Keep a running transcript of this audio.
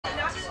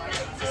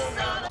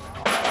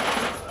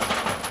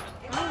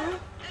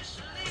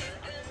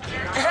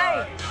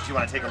you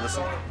want to take a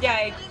listen?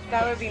 Yeah,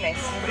 that would be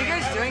nice. What are you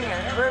guys doing here?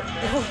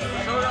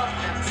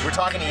 We're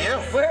talking to you.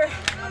 We're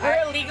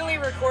illegally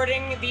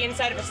recording the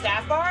inside of a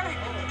staff bar.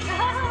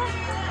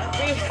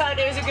 We thought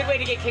it was a good way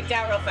to get kicked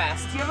out real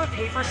fast. Do you have a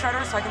paper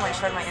shredder so I can like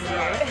shred my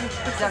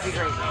NDA? That'd be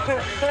great.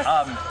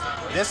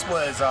 This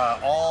was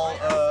all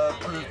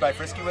approved by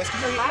Frisky Whiskey.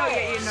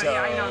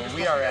 I know.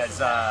 We are as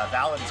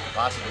valid as could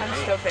possibly be. I'm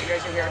stoked that you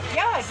guys are here.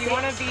 Yeah, do you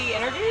want to be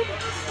interviewed?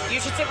 You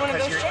should sit one of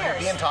those You're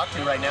chairs. being talked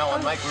to right now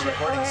on mic. We're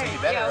recording, so you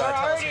better Yeah, we're tell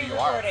us already who you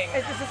are. recording.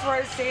 Is this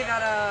where I say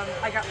that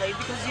I got laid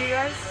because of you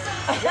guys?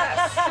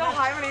 Yes. So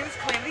hi, my name is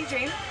Calamity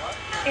Jane,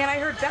 and I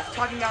heard Beth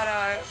talking about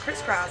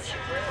crisscross,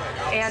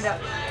 and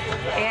him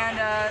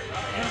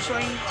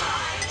showing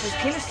his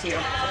penis to you.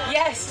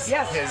 Yes.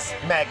 Yes. His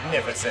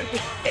magnificent,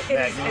 It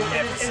is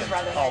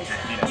rather nice. altered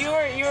penis. You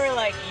were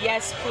like,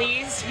 yes,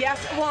 please. Yes.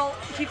 Well,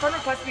 he friend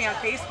requested me on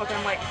Facebook, and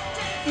I'm like,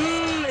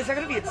 is there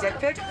gonna be a dick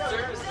pic?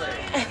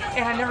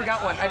 And I never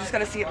got one. I just got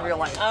to see it in real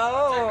life.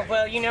 Oh,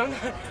 well, you know,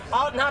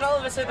 not all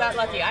of us are that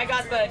lucky. I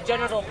got the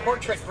genital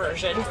portrait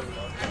version.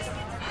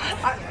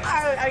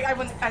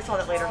 I saw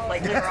that later,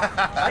 like later on.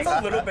 I'm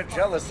a little bit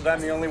jealous that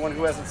I'm the only one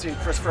who hasn't seen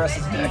Chris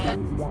Cross's dick.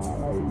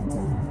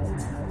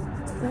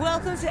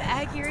 Welcome to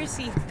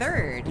Accuracy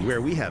Third. Where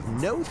we have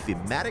no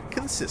thematic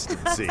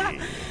consistency.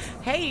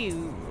 Hey,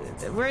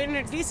 we're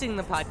introducing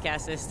the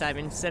podcast this time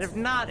instead of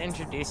not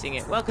introducing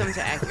it. Welcome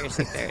to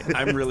Accuracy Third.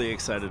 I'm really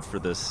excited for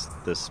this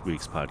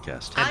week's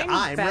podcast. And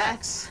I'm Beth.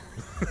 Rex.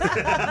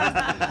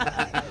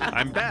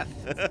 I'm Beth.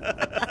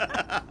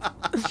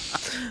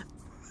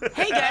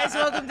 Hey guys,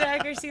 welcome to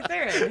Accuracy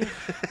Third.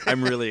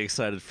 I'm really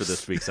excited for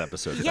this week's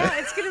episode. Yeah,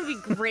 it's gonna be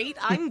great.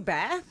 I'm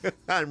Beth.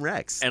 I'm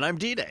Rex. And I'm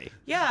D-Day.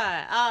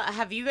 Yeah,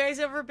 have you guys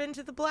ever been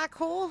to the black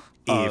hole?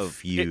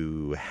 If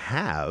you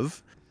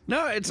have...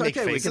 No, it's Make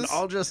okay. faces. We can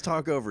all just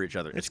talk over each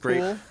other. It's great.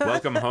 cool.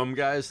 Welcome home,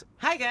 guys.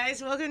 Hi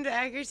guys, welcome to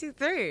Accuracy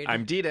Third.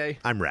 I'm D-Day.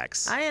 I'm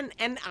Rex. I am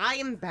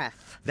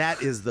Beth.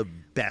 That is the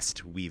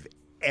best we've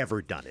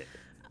ever done it.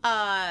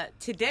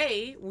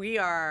 Today we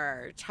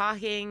are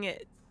talking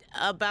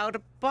about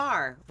a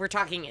bar. We're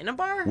talking in a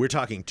bar? We're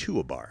talking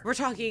to a bar. We're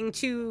talking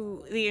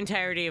to the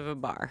entirety of a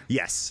bar.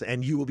 Yes,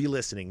 and you will be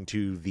listening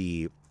to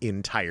the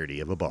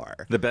entirety of a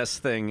bar. The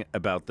best thing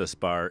about this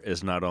bar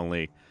is not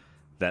only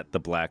that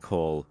the black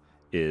hole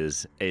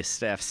is a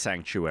staff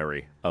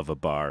sanctuary of a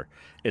bar,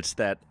 it's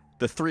that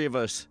the three of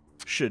us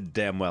should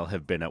damn well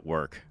have been at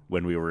work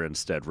when we were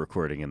instead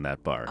recording in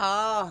that bar.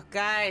 Oh,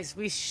 guys,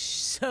 we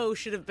so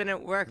should have been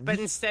at work, but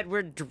instead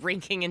we're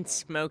drinking and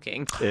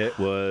smoking. It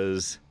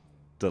was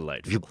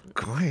delightful. You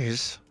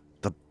guys,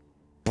 the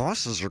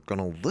bosses are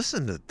gonna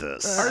listen to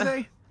this. Are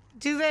they?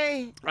 Do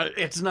they?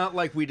 It's not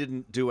like we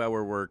didn't do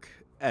our work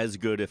as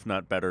good, if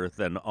not better,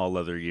 than all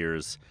other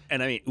years.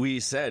 And I mean, we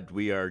said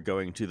we are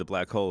going to the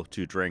black hole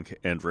to drink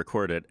and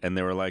record it, and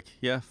they were like,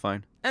 yeah,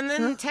 fine. And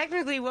then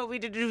technically what we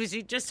did was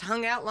we just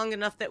hung out long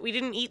enough that we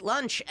didn't eat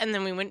lunch, and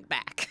then we went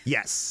back.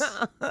 Yes,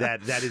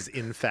 that is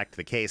in fact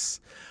the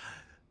case.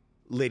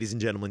 Ladies and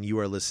gentlemen, you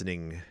are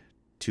listening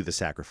to the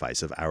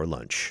sacrifice of our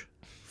lunch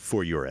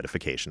for your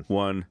edification.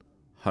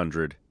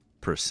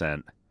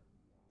 100%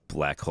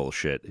 black hole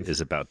shit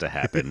is about to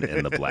happen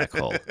in the black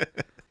hole.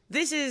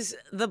 This is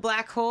the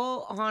black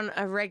hole on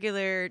a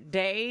regular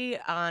day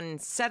on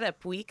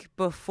setup week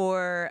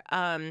before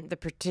the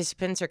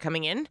participants are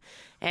coming in,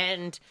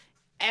 and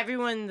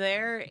everyone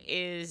there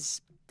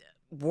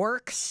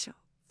works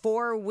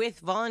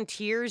with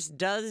volunteers,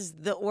 does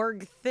the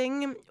org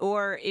thing,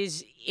 or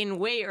is in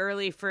way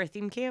early for a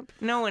theme camp.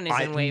 No one is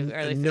in way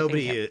early for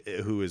nobody a theme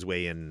camp. who is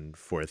way in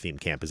for a theme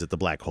camp is at the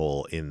black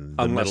hole in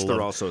the Unless middle they're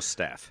of, also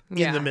staff.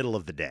 in the middle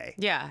of the day.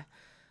 Yeah.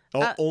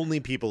 Only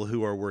people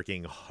who are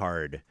working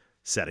hard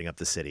setting up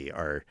the city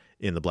are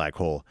in the black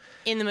hole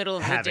In the middle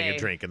of the day. having a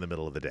drink in the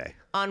middle of the day.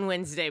 On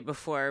Wednesday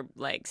before,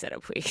 like,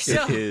 setup week.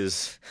 So. It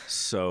is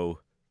so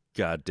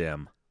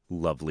goddamn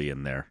lovely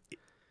in there.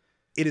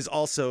 It is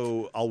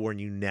also, I'll warn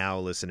you now,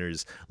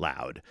 listeners,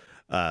 loud.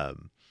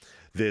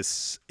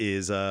 This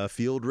is a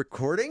field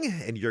recording,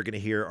 and you're going to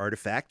hear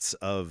artifacts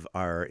of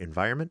our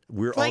environment.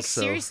 We're Like,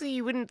 also seriously,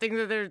 you wouldn't think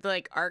that there's,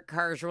 like, art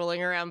cars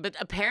rolling around, but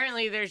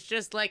apparently there's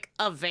just, like,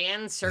 a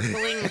van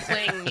circling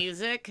playing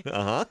music.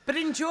 Uh-huh. But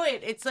enjoy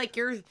it. It's like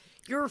your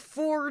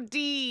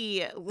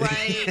 4D,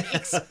 like,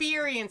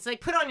 experience.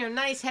 Like, put on your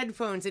nice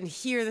headphones and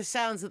hear the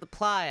sounds of the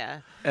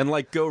playa. And,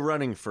 like, go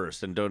running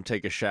first and don't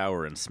take a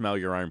shower and smell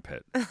your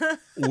armpit.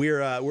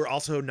 We're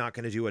also not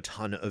going to do a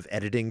ton of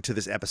editing to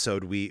this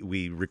episode.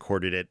 We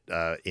recorded it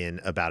in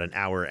about an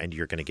hour, and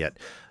you're going to get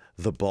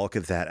the bulk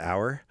of that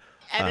hour.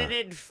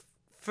 Edited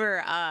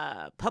for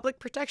public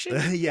protection?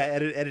 Yeah,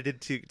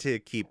 edited to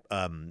keep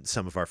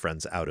some of our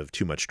friends out of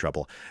too much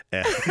trouble.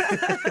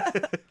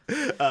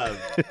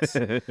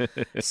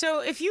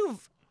 So if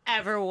you've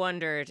ever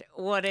wondered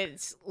what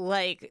it's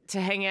like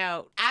to hang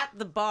out at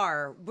the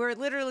bar where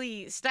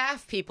literally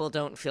staff people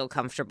don't feel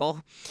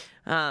comfortable,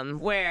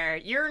 where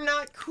you're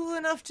not cool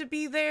enough to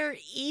be there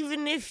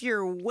even if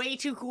you're way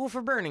too cool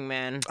for Burning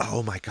Man.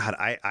 Oh my God,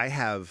 I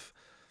have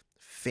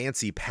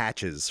fancy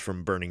patches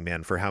from Burning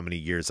Man for how many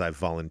years I've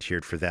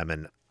volunteered for them,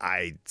 and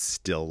I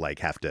still like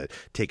have to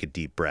take a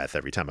deep breath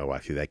every time I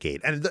walk through that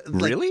gate. And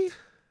Really?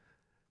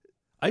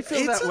 I feel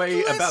It's that a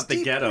way less about the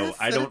deep ghetto. breath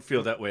I than- don't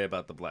feel that way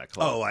about the black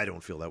hole. Oh, I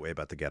don't feel that way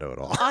about the ghetto at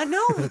all. I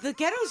know the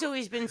ghetto's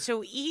always been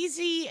so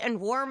easy and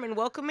warm and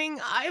welcoming.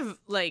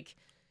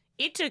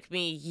 It took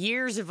me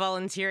years of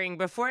volunteering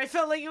before I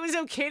felt like it was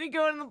okay to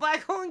go in the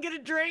black hole and get a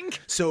drink.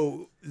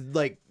 So,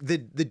 like the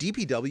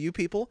DPW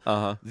people,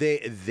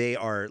 they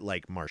are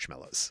like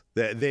marshmallows.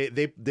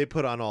 They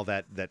put on all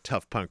that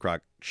tough punk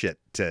rock shit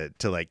to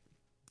like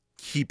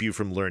keep you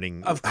from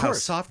learning Of how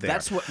course, soft they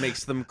that's are. what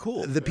makes them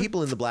cool. The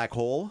people in the black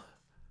hole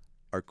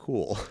are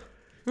cool.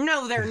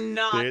 No, they're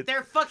not.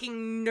 They're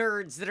fucking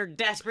nerds that are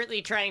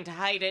desperately trying to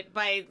hide it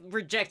by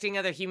rejecting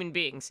other human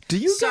beings. Do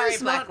you Sorry,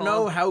 guys black not know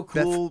hole. how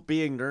cool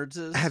being nerds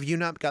is? Have you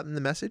not gotten the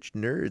message?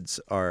 Nerds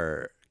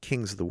are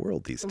kings of the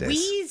world these days.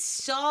 We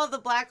saw the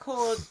black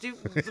hole doing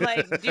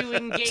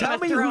Game Tell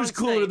of me Thrones who's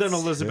cooler than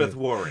nights. Elizabeth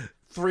Warren.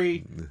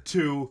 3,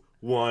 2,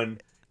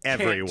 1.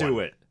 Everyone. Can't do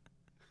it.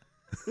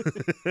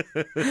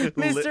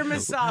 Mr.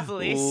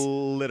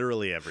 Misopheles.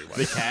 Literally everyone.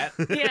 The cat?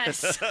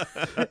 Yes.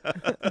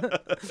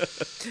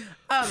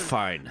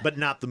 Fine. But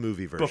not the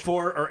movie version.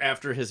 Before or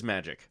after his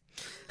magic?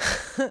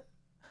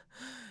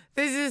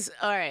 This is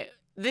all right.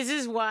 This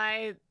is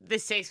why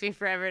this takes me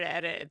forever to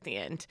edit at the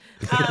end.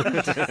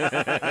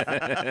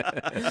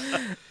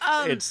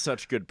 It's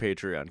such good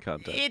Patreon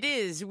content. It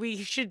is. We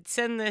should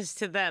send this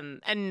to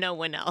them and no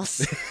one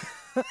else.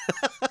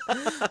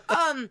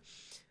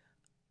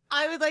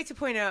 I would like to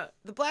point out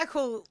the black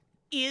hole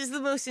is the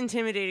most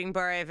intimidating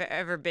bar I've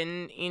ever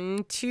been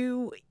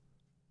into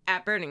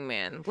at Burning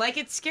Man. Like,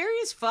 it's scary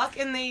as fuck,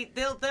 and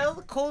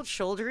they'll cold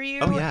shoulder you.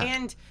 Oh, yeah.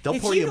 And They'll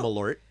if pour you a don't-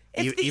 Malört,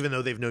 if the- even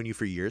though they've known you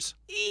for years.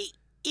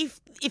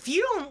 If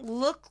you don't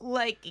look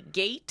like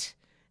Gate,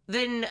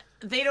 then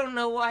they don't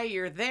know why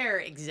you're there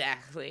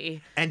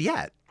exactly. And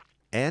yet,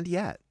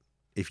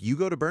 if you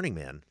go to Burning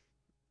Man,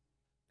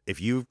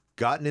 if you've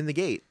gotten in the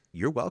gate,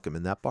 you're welcome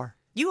in that bar.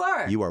 You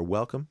are. You are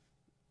welcome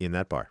in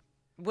that bar.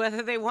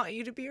 Whether they want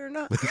you to be or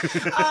not.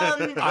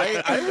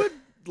 I would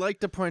like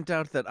to point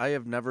out that I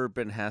have never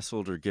been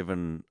hassled or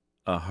given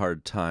a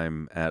hard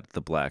time at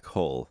the black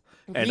hole.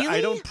 And I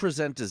Really? don't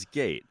present as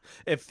Gate.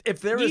 If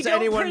there You is don't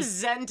anyone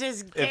present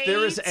as Gate. if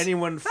there is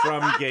anyone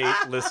from Gate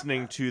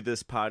listening to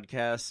this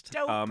podcast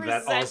Don't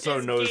that present also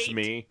as knows Gate.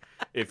 me,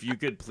 if you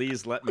could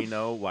please let me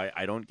know why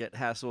I don't get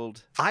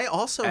hassled. I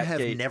also At have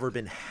Gate. never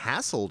been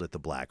hassled at the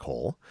black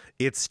hole.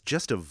 It's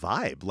just a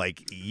vibe.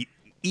 Like,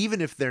 even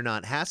if they're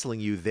not hassling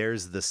you,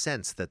 there's the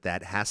sense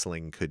that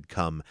hassling could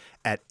come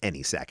at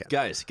any second.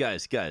 Guys,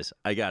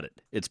 I got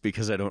it. It's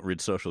because I don't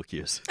read social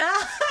cues.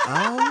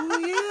 Oh,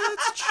 yeah,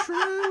 that's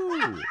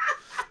true.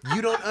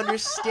 You don't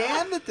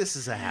understand that this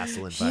is a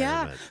hassle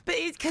Yeah, environment. but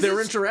because They're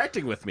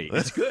interacting with me.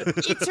 It's good.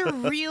 it's a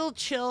real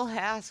chill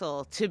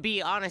hassle, to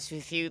be honest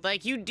with you.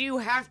 Like, you do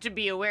have to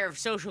be aware of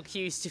social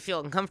cues to feel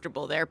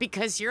uncomfortable there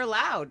because you're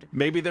loud.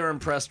 Maybe they're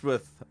impressed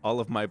with all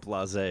of my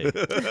blasé.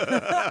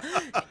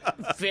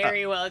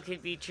 Very well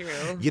could be true.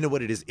 You know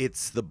what it is?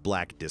 It's the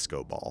black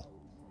disco ball.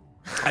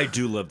 I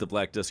do love the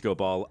black disco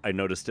ball. I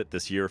noticed it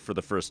this year for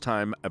the first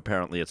time.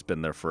 Apparently, it's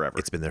been there forever.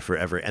 It's been there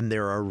forever, and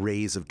there are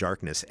rays of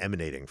darkness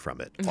emanating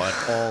from it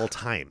at all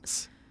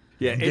times.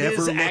 Yeah, it Never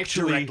is look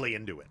actually directly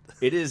into it.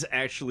 It is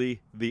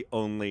actually the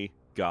only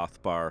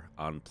goth bar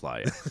on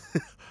Playa.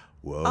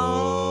 Whoa.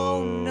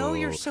 Oh, no,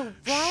 you're so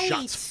right.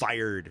 Shots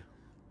fired.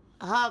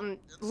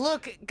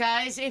 Look,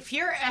 guys, if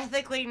you're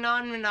ethically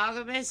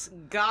non-monogamous,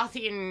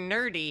 gothy and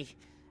nerdy,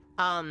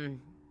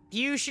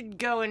 you should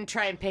go and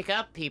try and pick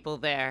up people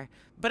there.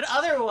 But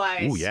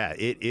otherwise... Oh, yeah,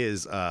 it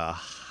is a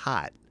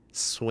hot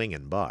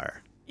swinging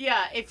bar.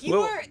 Yeah, if you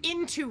Well- are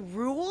into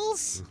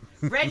rules,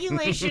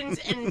 regulations,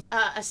 and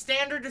a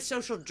standard of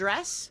social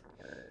dress,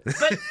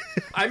 but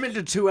I'm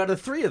into 2 out of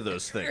 3 of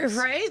those things.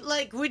 right,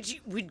 like, would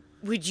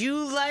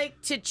you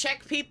like to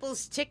check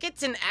people's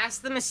tickets and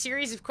ask them a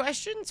series of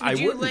questions? Would I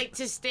you wouldn't. like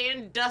to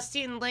stand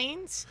dusty in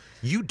lanes?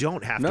 You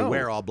don't have to No.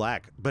 wear all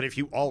black, but if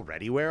you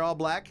already wear all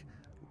black,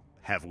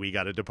 have we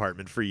got a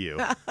department for you?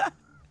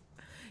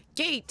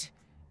 Gate,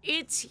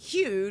 it's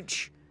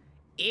huge,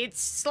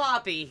 it's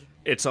sloppy.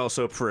 It's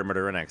also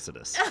Perimeter and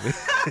Exodus.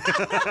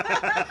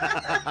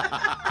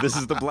 This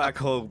is the Black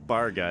Hole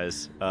Bar,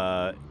 guys.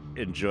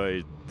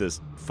 Enjoy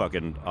this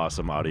fucking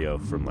awesome audio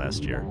from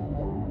last year.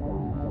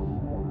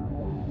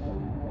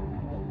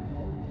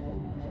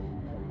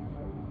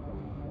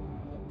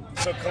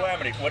 So,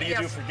 Calamity, what do you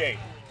do Yes. for Gate?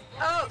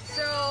 Oh,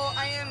 so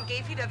I am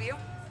Gay PW.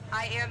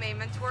 I am a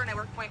mentor and I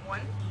work point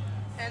 1.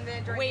 And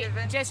then during Wait, the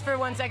event, just for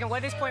 1 second,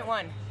 what is point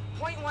 1?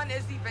 point 1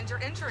 is the vendor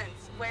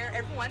entrance, where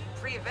everyone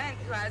pre-event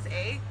who has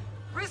a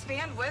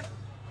wristband with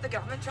the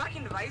government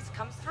tracking device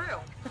comes through.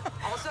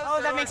 Also, Oh,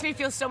 so that makes me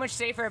feel so much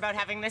safer about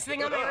having this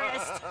thing on my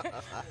wrist.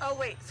 Oh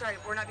wait, sorry,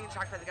 we're not being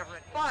tracked by the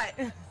government.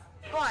 But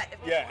But if,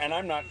 Yeah, and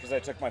I'm not because I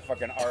took my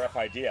fucking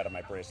RFID out of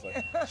my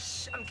bracelet.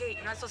 shh, I'm Kate.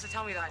 You're not supposed to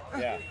tell me that.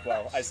 Yeah,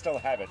 well, I still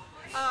have it.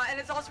 And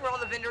it's also where all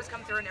the vendors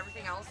come through and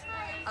everything else.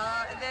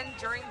 And then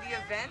during the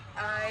event,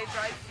 I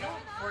drive fuel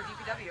for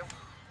DPW.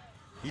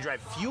 You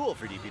drive fuel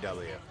for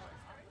DPW.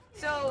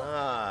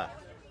 So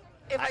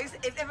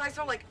if I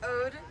saw like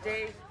Ode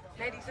Day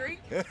 93,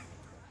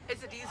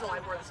 it's a diesel I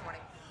wore this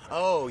morning.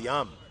 Oh,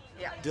 yum.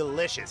 Yeah.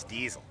 Delicious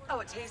diesel.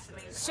 Oh, it tastes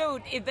amazing. So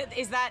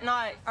is that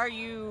not? Are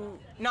you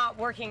not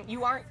working?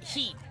 You aren't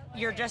heat.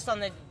 You're just on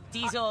the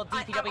diesel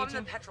DPW I'm on team.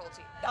 the petrol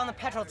team. On the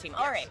petrol team.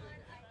 All right.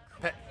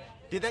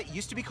 Did that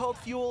used to be called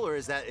fuel, or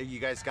is that you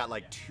guys got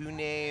like two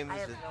names? I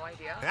have no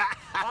idea.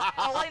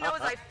 all I know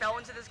is I fell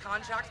into this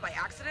contract by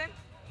accident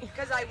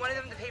because I wanted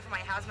them to pay for my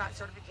hazmat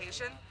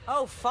certification.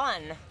 Oh,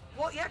 fun.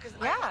 Well, yeah, because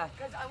Yeah.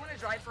 I want to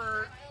drive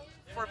for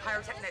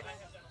pyrotechnic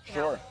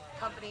Sure.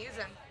 companies,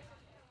 and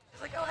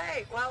it's like, oh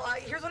hey, well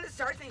here's when it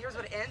starts and here's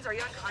when it ends. Are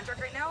you on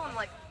contract right now? I'm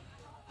like,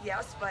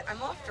 yes, but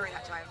I'm off during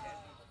that time.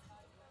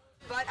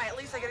 But at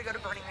least I get to go to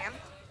Burning Man.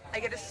 I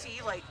get to see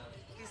like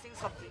these things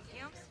called boot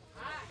camps,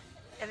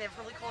 and they have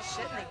really cool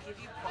shit, and they give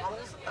you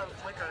bottles of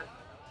liquor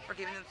for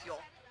giving them fuel.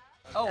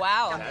 Oh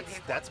wow.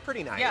 That's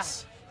pretty nice.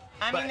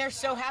 Yeah. I mean, But- they're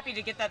so happy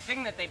to get that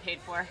thing that they paid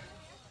for.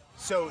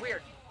 So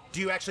Weird.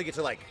 do you actually get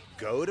to like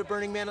go to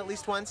Burning Man at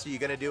least once? Are you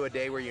gonna do a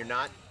day where you're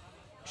not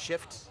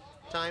shift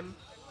time?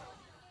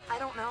 I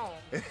don't know.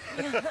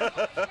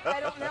 I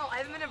don't know. I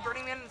haven't been to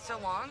Burning Man in so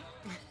long.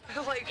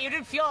 like, You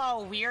didn't feel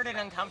all weird and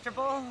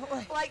uncomfortable?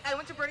 like I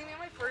went to Burning Man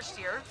my first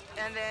year,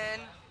 and then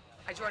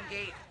I joined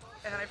Gate,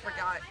 and then I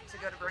forgot to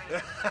go to Burning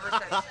Man ever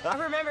since. I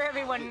remember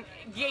everyone,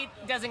 Gate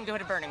doesn't go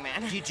to Burning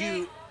Man. Did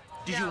you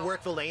No.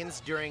 work the lanes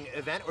during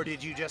event, or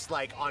did you just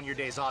like on your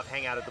days off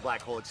hang out at the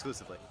Black Hole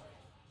exclusively?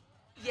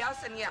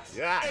 Yes and yes.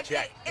 Yeah,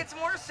 check. It's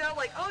more so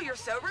like, oh, you're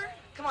sober?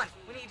 Come on,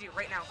 we need you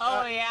right now.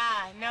 Oh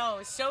yeah, no,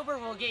 sober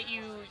will get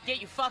you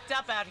fucked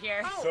up out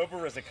here. Oh.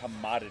 Sober is a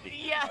commodity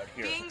Yeah. out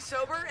here. Being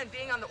sober and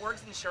being on the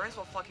org's insurance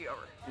will fuck you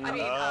over. I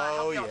mean,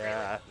 Oh help you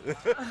out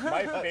yeah.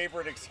 My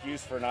favorite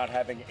excuse for not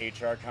having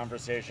HR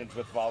conversations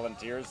with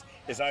volunteers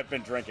is I've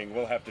been drinking.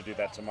 We'll have to do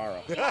that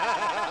tomorrow.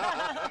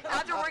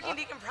 After working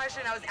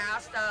decompression, I was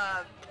asked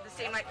the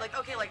same night, like,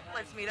 okay, like,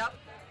 let's meet up.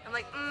 I'm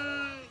like,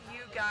 you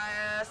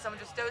guys, someone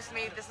just dosed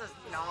me. This is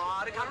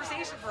not a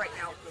conversation for right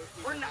now.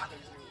 We're not.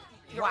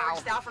 Your Wow. org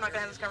staff, we're not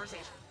gonna have this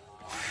conversation.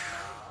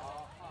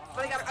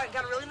 But I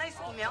got a really nice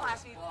email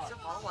asking me to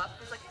follow up.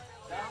 It's like,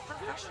 you're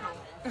professional.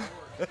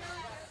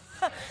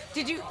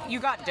 Did you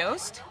got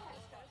dosed?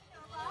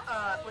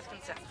 With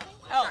consent.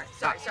 Oh,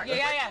 Sorry.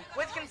 Yeah.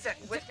 With consent.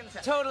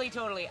 Totally.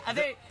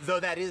 Though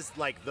that is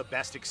like the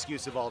best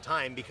excuse of all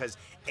time because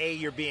A,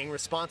 you're being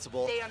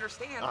responsible. They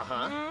understand.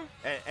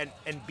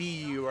 And B,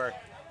 you are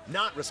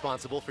not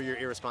responsible for your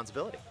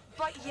irresponsibility.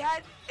 But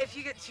yet, if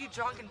you get too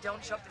drunk and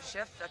don't show up to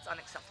shift, that's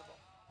unacceptable.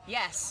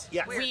 Yes.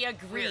 Yes. We Weird.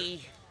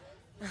 agree.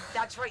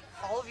 That's right.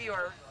 All of you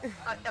are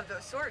of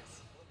those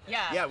sorts.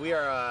 Yeah. Yeah, we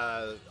are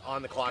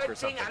on the clock or Good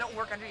thing something. I don't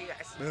work under you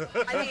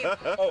guys. I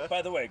mean, Oh,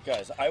 by the way,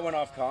 guys, I went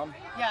off comm.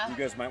 Yeah. You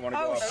guys might want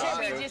to go Oh off shit, comm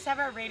we too. just have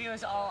our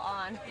radios all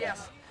on.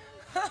 yes.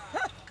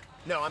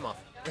 No, I'm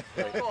off.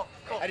 Cool.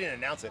 I didn't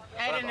announce it.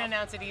 I but I'm didn't off.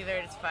 announce it either,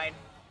 it's fine.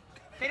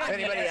 They don't If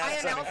anybody get it. I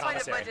asks, I'm in announced mine, but I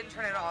commissary. didn't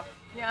turn it off.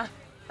 Yeah.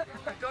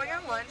 Going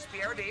on lunch,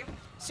 BRD.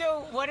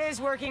 So what is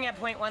working at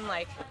Point One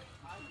like?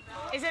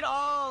 Is it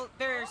all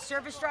their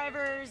service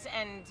drivers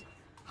and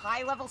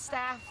high level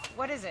staff?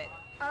 What is it?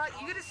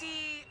 You get to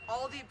see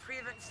all the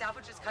pre-event staff,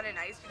 which is kind of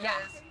nice because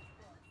Yeah.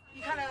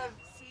 you kind of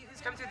see who's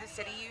coming through the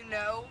city. You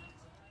know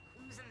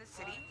who's in the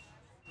city.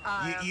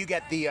 You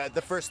get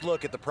the first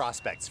look at the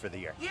prospects for the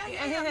year.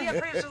 Yeah.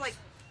 Pretty much like,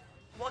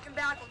 welcome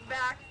back.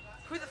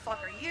 Who the fuck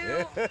are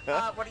you?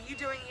 What are you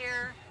doing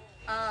here?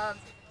 And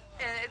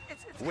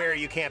it's Where are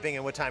you camping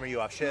and what time are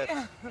you off shift?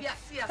 Yes.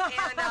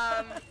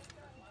 And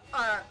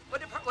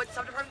what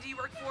sub-department do you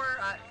work for?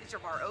 Is your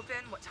bar open?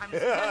 What time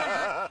is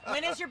it?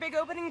 When is your big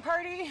opening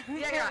party?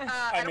 Yeah.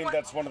 I don't mean, want,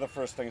 that's one of the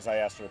first things I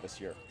asked her this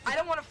year. I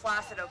don't want a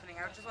flaccid opening.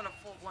 I just want a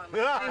full-blown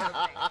opening.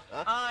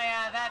 Oh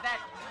yeah, that.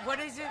 What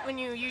is it when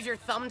you use your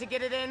thumb to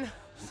get it in?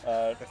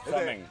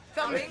 Thumbing.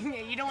 Thumbing.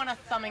 You don't want a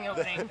thumbing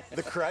opening.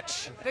 The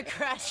crutch. The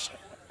crush.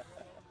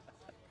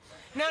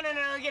 No.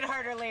 Get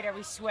harder later.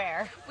 We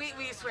swear. We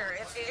swear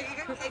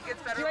it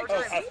gets better You over like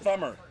Oh, a time.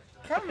 thumber.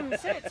 Come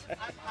sit.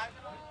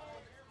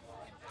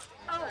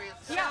 Oh,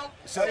 Yeah.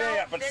 so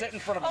Yeah, but sit in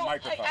front of a Oh,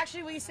 microphone.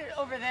 actually, we sit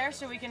over there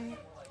so we can.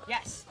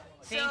 Yes.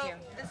 Thank you.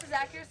 This is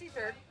Accuracy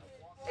Third.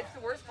 It's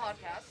the worst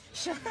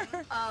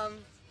podcast.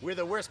 We're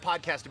the worst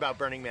podcast about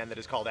Burning Man that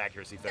is called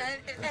Accuracy Third.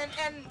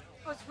 And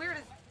what's weird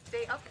is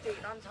they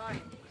update on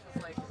time.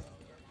 It's like,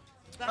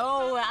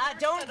 Oh,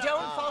 don't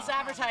false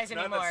advertise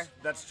No, anymore.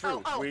 that's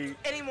true.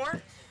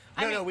 Anymore?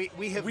 No,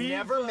 we have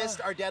never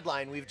missed our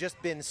deadline. We've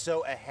just been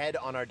so ahead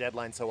on our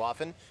deadline so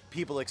often.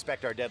 People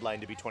expect our deadline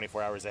to be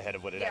 24 hours ahead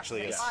of what it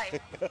actually is.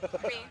 Me.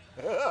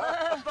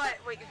 But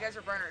wait, you guys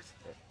are burners.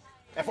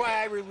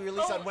 FYI, we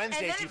release on and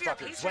Wednesdays, then you if you're a fuckers.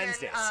 patron,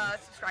 Wednesdays.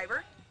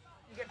 Subscriber,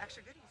 you get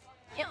extra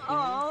goodies.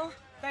 Oh,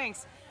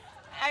 thanks.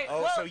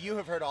 Oh, well, so you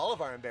have heard all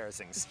of our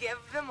embarrassings. Give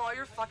them all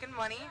your fucking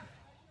money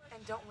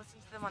and don't listen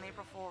to them on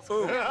April Fool's.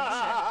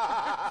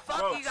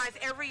 Fuck you guys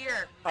every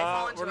year. I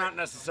fall into We're not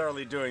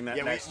necessarily doing that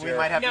Yeah, next we year.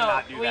 might have to No,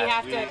 not do we that.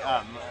 have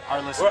to-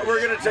 Our listeners.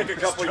 We're going to take a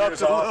couple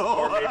years off,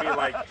 or maybe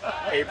like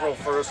April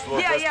 1st. We'll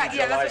Yeah, just yeah, be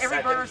yeah. July That's what every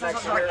 2nd burner says.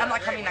 next year. I'm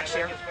not coming next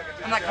year.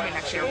 I'm not coming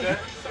next year.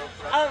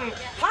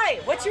 Hi,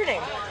 what's your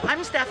name?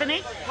 I'm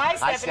Stephanie. Hi,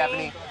 Stephanie. Hi,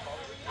 Stephanie.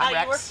 You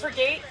Rex. work for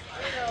Gate?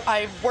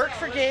 I work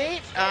for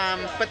Gate,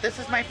 but this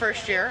is my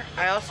first year.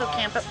 I also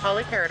camp at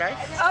Poly Paradise.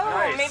 Oh,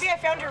 Nice. maybe I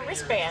found your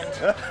wristband.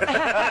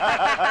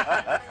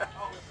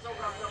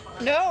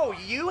 No,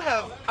 you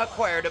have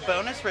acquired a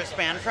bonus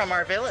wristband from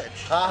our village.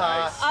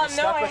 No,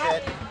 Stuck with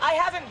it. I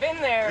haven't been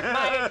there.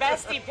 My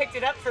bestie picked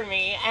it up for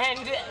me, and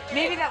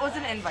Maybe that was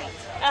an invite.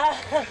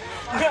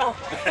 no.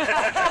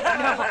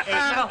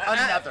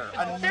 Another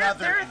There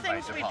are invite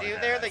things to we Poly do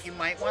Paradise. there that you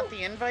might want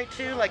the invite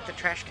to, like the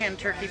trash can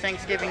turkey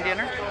Thanksgiving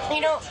dinner.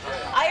 You know,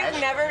 I have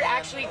never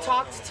actually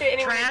talked to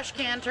anyone. Trash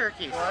can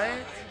turkeys.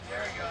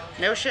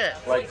 No shit.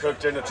 Like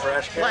cooked in a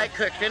trash can? Like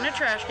cooked in a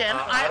trash can.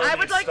 I don't I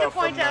would eat like to stuff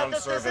point from out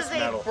that this is non-service a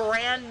metal.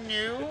 brand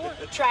new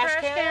Trash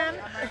trash can?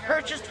 can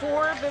purchased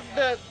for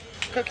the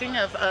cooking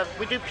of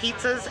we do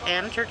pizzas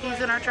and turkeys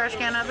in our trash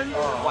can oven.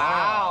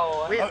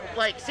 Wow. We,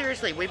 like,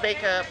 seriously, we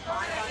bake up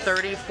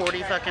 30,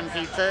 40 fucking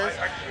pizzas.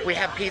 We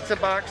have pizza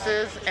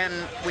boxes, and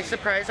we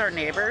surprise our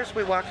neighbors.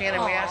 We walk in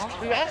and we ask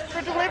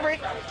for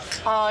delivery.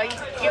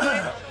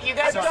 You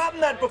guys I've gotten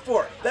that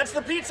before. That's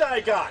the pizza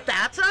I got.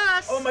 That's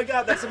us. Oh my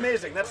god, that's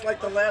amazing. That's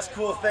like the last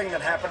cool thing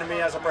that happened to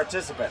me as a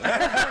participant.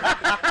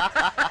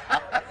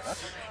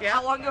 Yeah.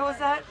 How long ago was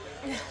that?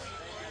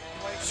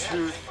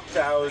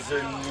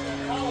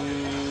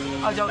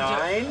 2009? Oh, don't do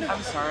it.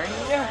 I'm sorry.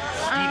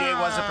 D-Day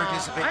was a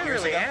participant I years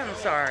really ago. am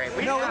sorry.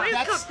 We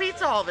that's- cook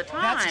pizza all the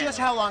time. That's just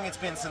how long it's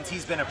been since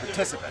he's been a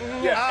participant.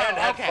 Yeah, and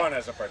have okay. fun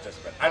as a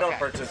participant. I don't Okay.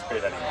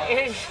 participate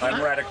anymore.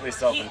 I'm radically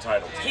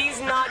self-entitled.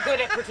 He's not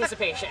good at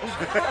participation.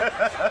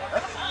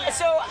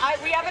 So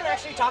we haven't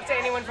actually talked to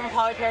anyone from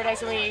Poly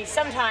Paradise, and we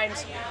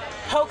sometimes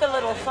poke a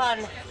little fun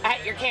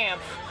at your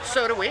camp.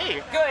 So do we.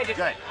 Good.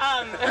 Good.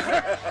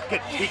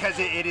 Good, because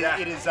it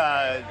is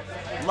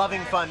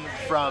loving fun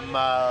from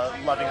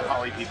loving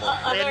poly people.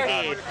 Other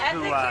Indeed.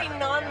 ethically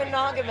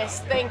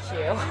non-monogamous, thank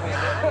you.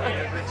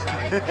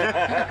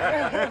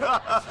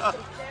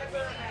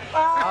 Thank you,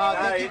 I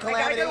gotta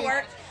Calamity. go to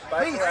work.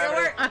 Please.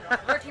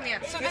 Working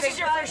man. So this is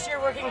your first year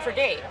working for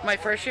Gate. My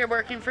first year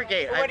working for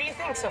Gate. What do you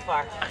think so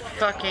far? I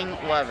fucking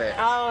love it.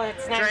 Oh,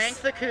 it's nice. Drank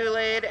the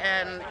Kool-Aid,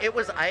 and it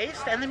was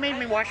iced, and they made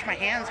me wash my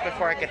hands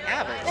before I could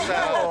have it. So,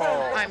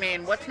 I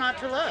mean, what's not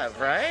to love,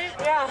 right?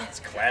 Yeah.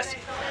 Classy.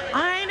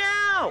 I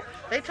know.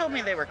 They told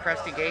me they were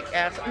crusty gate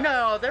ass.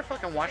 No, they're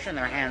fucking washing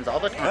their hands all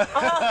the time.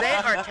 They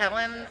are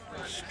telling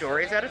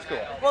stories out of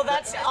school. Well,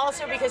 that's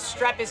also because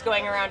strep is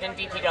going around in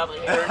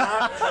DPW. They're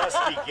not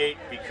crusty gate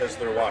because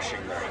they're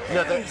washing their hands.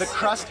 No, the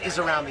crust is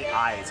around the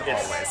eyes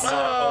It's always. not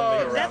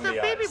only That's around the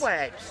the baby eyes.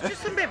 wipes.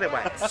 Just some baby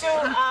wipes. So,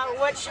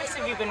 what shifts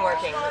have you been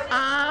working?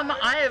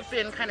 I have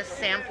been kind of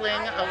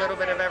sampling a little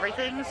bit of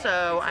everything.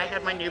 So I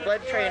had my new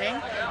blood training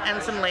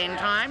and some lane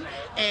time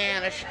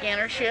and a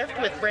scanner shift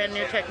with brand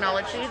new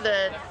technology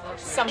that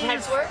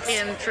Sometimes works.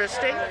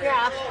 interesting.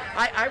 Yeah.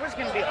 I was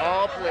going to be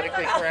all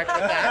politically correct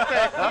with that,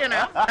 but you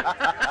know.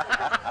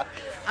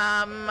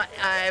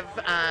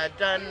 I've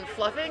done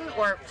fluffing,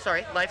 or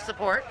sorry, life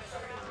support.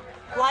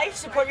 Life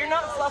support? You're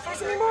not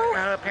Fluffers anymore?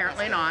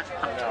 Apparently not.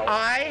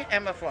 I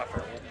am a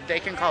fluffer. They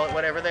can call it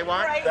whatever they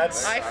want. Right.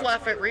 That's- I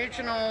fluff at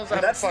regionals.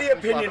 I'm That's a the fucking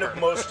opinion fluffer. of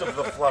most of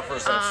the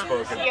fluffers I've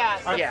spoken.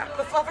 Yeah. Yeah.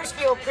 The Fluffers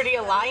feel pretty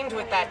aligned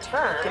with that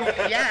term.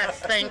 Yes,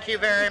 thank you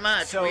very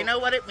much. So- we know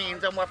what it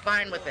means and we're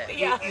fine with it.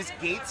 Yeah. Is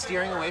Gate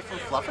steering away from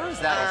Fluffer? Is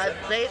that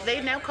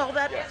They now call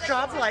that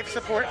job life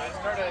support.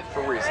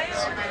 For reasons.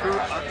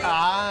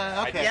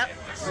 okay. Yep.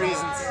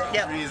 Reasons.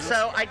 Yep. Reasons.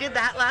 So I did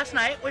that last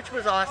night, which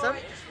was awesome.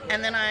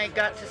 And then I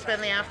got to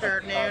spend the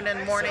afternoon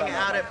and morning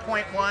out at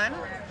Point One,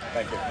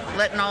 Thank you.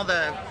 letting all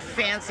the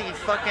fancy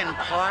fucking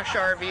posh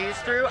RVs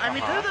through. I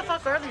mean, who the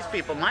fuck are these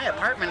people? My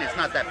apartment is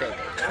not that big.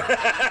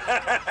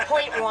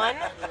 Point one.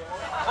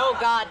 Oh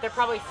God, they're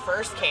probably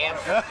first camp.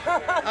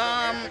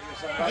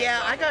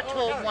 Yeah, I got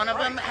told one of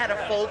them had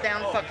a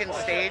fold-down fucking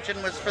stage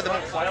and was for the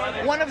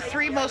one of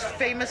 3 most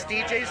famous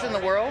DJs in the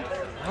world.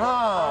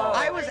 Oh.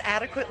 I was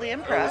adequately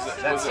impressed.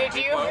 Did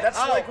you? That's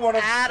like one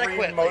of the 3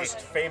 adequately. most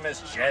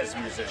famous jazz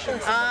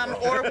musicians.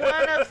 Or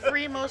one of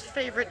 3 most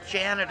favorite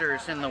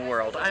janitors in the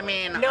world. I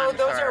mean, No, I'm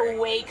those sorry. are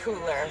way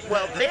cooler.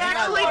 Well, they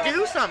actually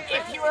do something.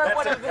 If you are That's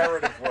one of the,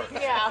 imperative work.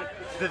 yeah.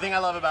 The thing I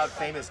love about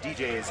famous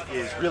DJs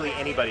is really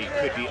anybody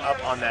could be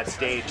up on that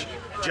stage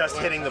just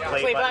hitting the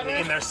play button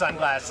in their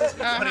sunglasses,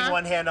 putting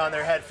one hand on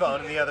their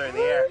headphone and the other in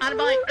the air. I'm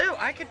like, ooh,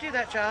 I could do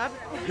that job.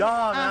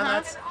 Yeah,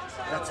 man,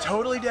 that's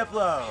totally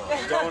Diplo.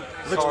 Don't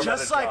call Looks that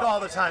just a like job. all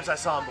the times I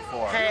saw him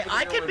before. Hey,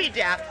 I could be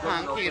Daft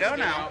Punk. You don't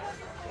know.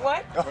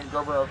 What? When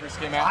Grover Opus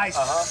came out, I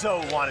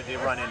so wanted to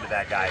run into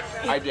that guy.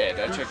 I did.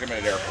 I checked him at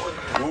an airport.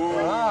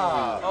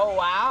 Oh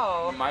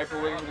wow. my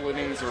political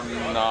leanings are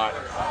not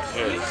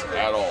his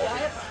at all.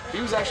 He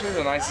was actually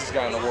the nicest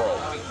guy in the world.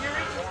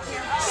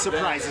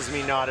 Surprises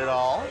me not at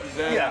all.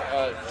 Then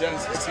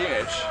Dennis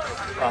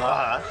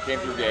Kucinich came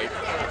through gate,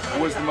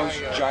 was the most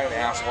giant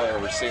asshole I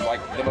ever seen,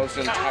 like the most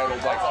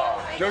entitled, like,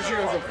 don't you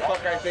know who the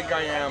fuck I think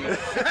I am?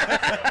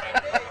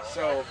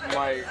 So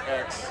my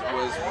ex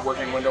was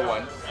working window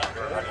 1,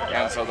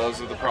 and so those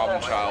are the problem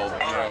child,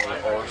 you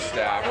know, or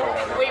staff, or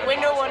whatever. Wait,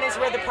 window 1 is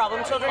where the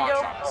problem children Box go?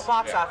 office.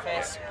 Box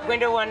office.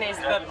 Window 1 is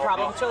the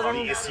problem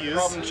children?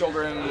 Problem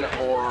children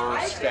or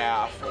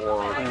staff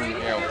or, you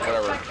know,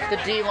 whatever.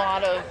 The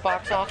D-lot of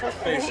box office?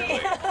 Basically.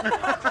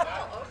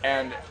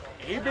 And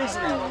he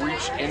basically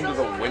reached into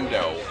the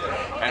window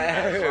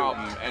and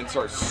and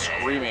started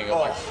screaming,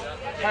 like,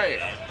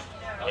 hey,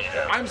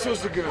 I'm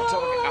supposed to give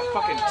a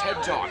fucking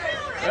TED Talk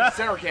at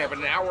center camp in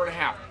an hour and a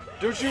half.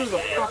 Don't you know who the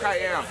fuck I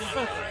am?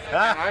 And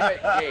I'm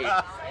at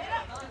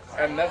gate,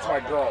 and that's my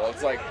girl.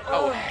 It's like,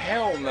 oh,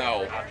 hell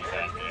no.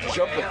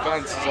 Jump the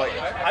fence is like,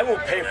 I will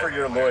pay for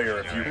your lawyer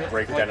if you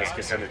break Dennis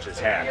Kucinich's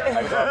hand.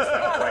 I promise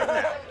that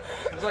right now.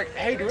 it's like,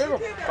 hey, do we have a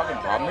fucking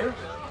problem here?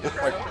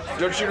 Like,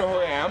 don't you know who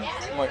I am?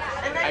 I'm like,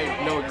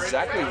 I know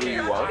exactly who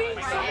you are.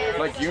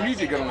 Like, you need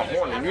to get on the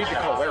horn. You need to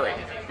call Larry.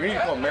 You need to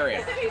call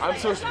Marion. I'm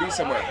supposed to be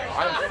somewhere.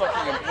 I'm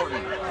fucking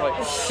important.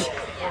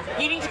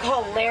 Like, you need to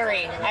call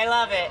Larry. I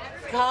love it.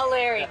 Call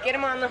Larry. Get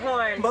him on the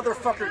horn.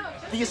 Motherfucker,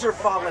 these are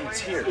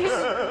volunteers.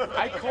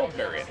 I called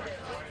Marion.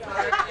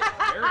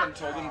 Marion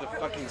told him to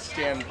fucking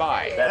stand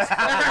by. That's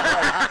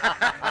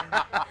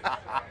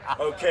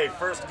okay,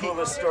 first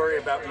coolest story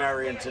about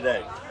Marion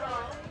today.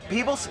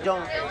 People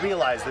don't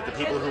realize that the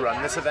people who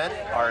run this event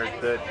are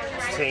the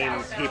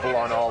same people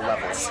on all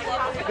levels.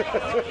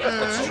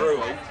 That's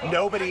true.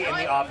 Nobody in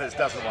the office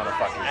doesn't want to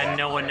fuck you. And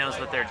no one knows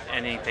what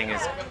anything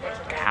is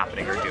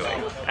happening or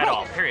doing at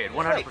all. Period.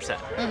 100%.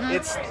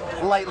 It's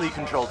lightly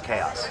controlled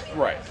chaos.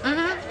 Right.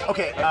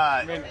 Okay.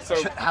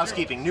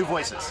 Housekeeping. New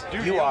voices.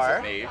 Dude You yells are.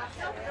 at me,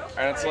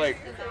 and it's like,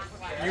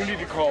 you need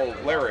to call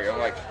Larry. I'm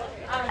like,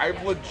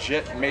 I've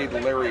legit made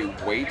Larry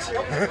wait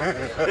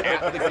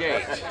at the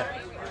gate.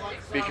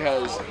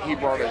 Because he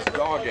brought his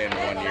dog in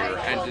one year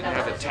and didn't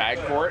have a tag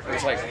for it.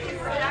 It's like,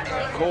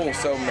 cool,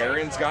 so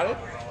Marion's got it?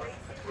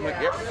 I'm like,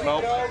 yep,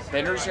 no.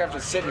 Then you're just gonna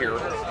have to sit here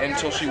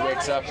until she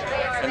wakes up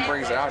and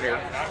brings it out here.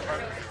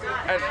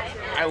 And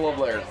I love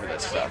Larry for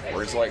this stuff,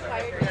 where it's like,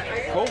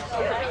 cool,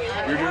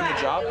 you're doing the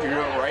job, you're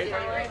doing it right,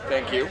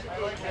 thank you.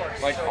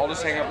 Like, I'll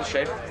just hang up the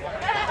shade.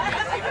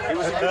 He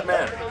was a good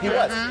man. He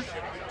was.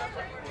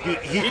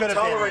 He could have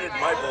tolerated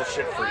my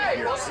bullshit for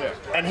years. been,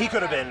 and he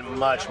could have been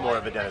much more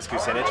of a Dennis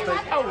Kucinich, but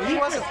he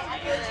wasn't.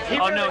 He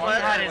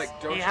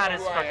had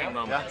his fucking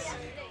moments.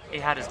 Yeah. He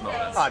had his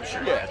moments. I'm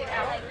sure.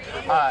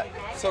 Yeah.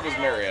 So does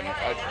Marion.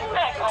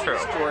 True.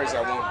 Stories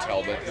I won't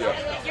tell, but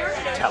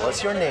yeah. Tell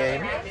us your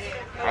name.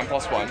 I'm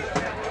 +1.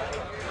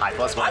 Hi,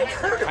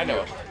 +1. I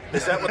know it.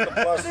 Is that what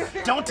the plus?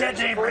 Don't dead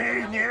name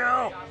me,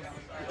 you.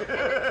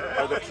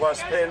 Are the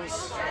plus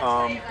pins?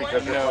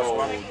 Because they're No,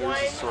 +1?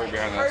 there's a story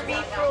behind that as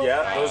well.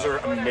 Yeah, those are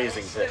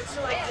amazing pins.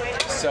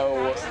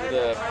 So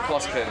the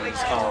plus pins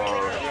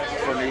are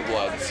for new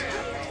bloods,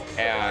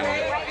 and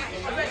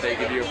they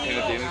give you a pin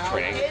at the end of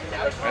training.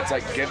 And it's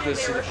like, give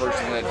this to the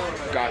person that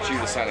got you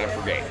to sign up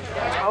for game.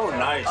 Oh,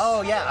 nice.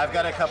 Oh yeah, I've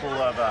got a couple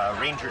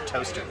of Ranger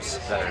toasters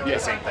that are the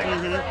same thing.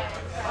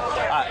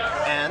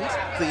 And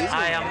please.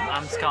 Hi,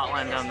 I'm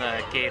Scotland. I'm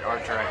the gate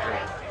art director.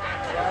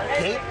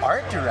 Gate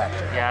art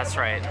director. Yeah, that's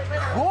right.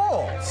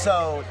 Cool.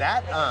 So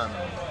that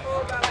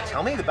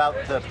tell me about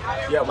the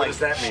what does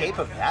that mean? shape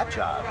of that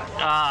job.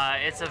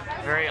 It's a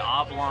very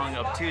oblong,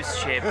 obtuse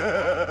shaped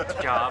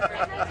job.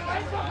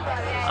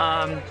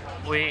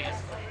 We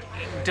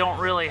don't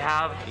really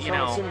have,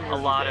 a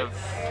lot of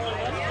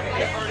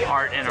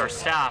art in our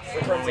staff.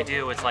 When we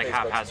do, it's like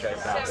haphazard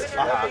at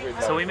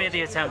best. So we made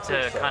the attempt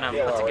to kind of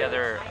put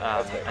together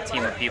a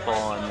team of people,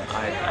 and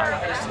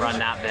I run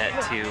that bit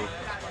to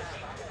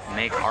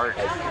make art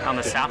on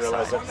the south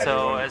side.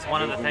 So as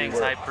one of the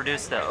things, I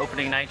produce the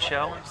opening night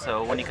show.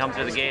 So when you come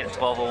through the gate at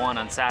 12:01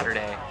 on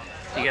Saturday,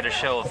 you get a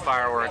show of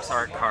fireworks,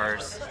 art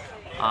cars,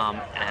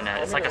 and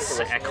it's like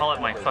I call it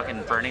my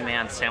fucking Burning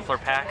Man sampler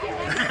pack.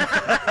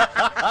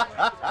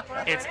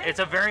 It's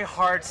a very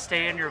hard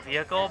stay in your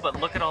vehicle, but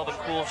look at all the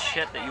cool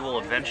shit that you will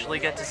eventually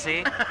get to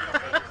see.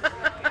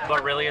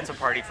 But really, it's a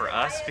party for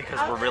us because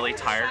we're really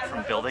tired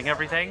from building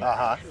everything.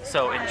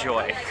 So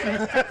enjoy.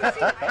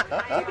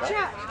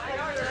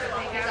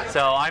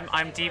 So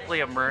I'm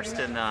deeply immersed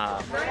in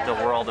the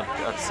world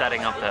of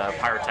setting up the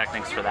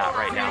pyrotechnics for that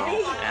right now,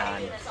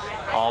 and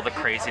all the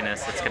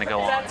craziness that's going to go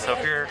on. So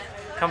if you're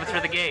coming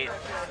through the gate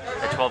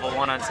at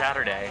 12:01 on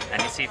Saturday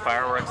and you see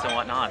fireworks and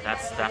whatnot,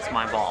 that's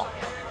my ball.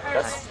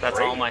 That's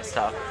all my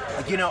stuff.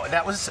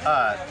 That was,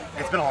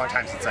 it's been a long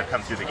time since I've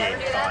come through the gate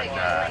on,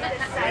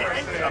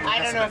 I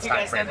don't know if you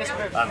guys know this,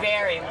 we're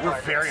very important.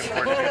 We're very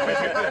important.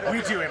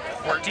 We do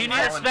important. Do you need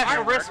a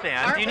special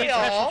wristband? Do you need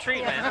special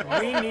treatment?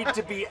 We need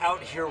to be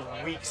out here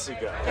weeks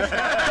ago.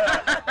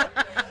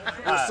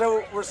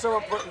 We're so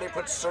important they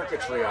put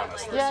circuitry on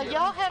us. Yeah,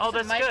 y'all have some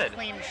that's nice good.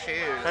 clean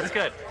shoes. That's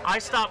good. I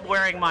stopped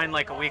wearing mine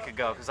like a week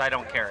ago because I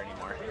don't care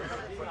anymore.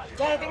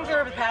 Yeah, I think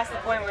they're past the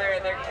point where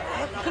they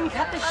can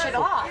cut this shit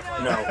off.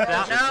 No.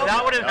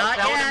 That would not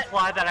yet.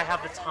 imply that I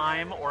have the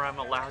time or I'm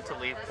allowed to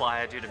leave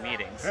Playa due to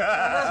meetings. So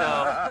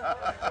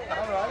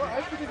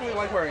I particularly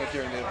like wearing it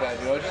during the event.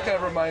 You know, it just kind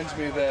of reminds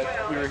me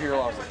that we were here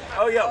longer.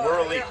 Oh yeah, we're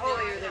elite.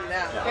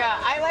 Yeah,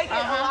 I like it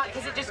a lot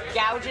because it just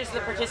gouges the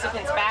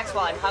participants' backs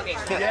while I'm hugging.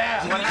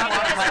 Yeah.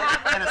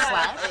 And a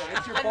slash.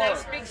 A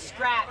nice big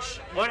scratch.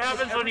 what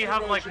happens when you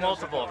have like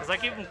multiple? Because I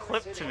keep them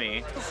clipped to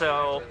me,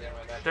 so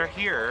they're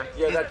here.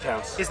 Yeah, that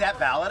counts. Is that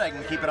valid? I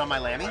can keep it on my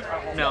lammy?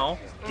 No,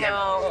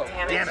 No,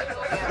 damn it. Damn it.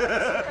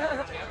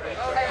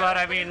 but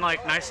I mean,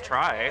 like, nice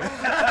try.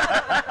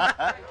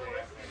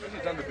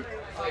 We've done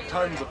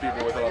tons of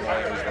people with it on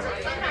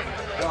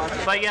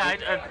the But yeah,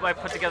 I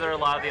put together a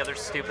lot of the other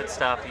stupid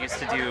stuff. I used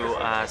to do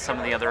some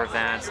of the other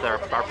events, our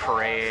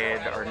parade,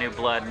 our New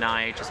Blood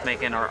Night, just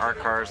making our art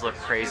cars look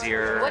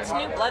crazier. What's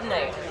New Blood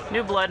Night?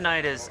 New Blood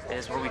Night is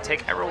where we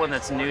take everyone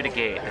that's new to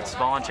Gate, that's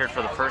volunteered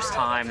for the first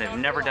time, they've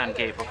never done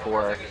Gate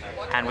before,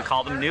 and we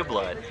call them New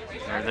Blood.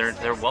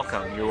 They're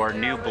welcome. You are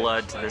new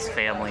blood to this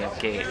family of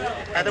Gate.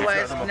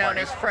 Otherwise known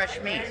as fresh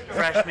meat.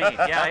 Fresh meat,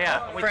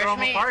 yeah. We Fresh throw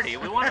them meat. a party.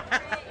 We want,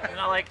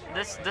 like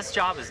this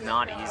job is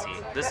not easy.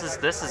 This is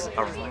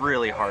a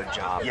really hard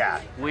job. Yeah.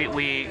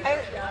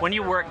 When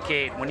you work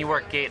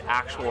Gate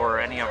actual or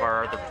any of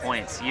our other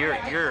points, you're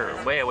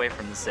way away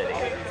from the city.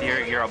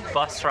 You're a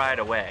bus ride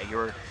away.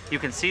 You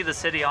can see the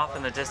city off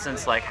in the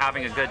distance, like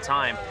having a good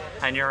time,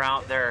 and you're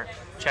out there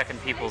checking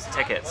people's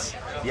tickets.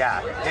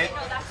 Yeah,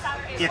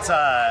 it's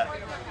a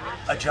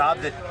job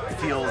that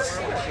feels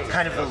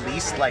kind of the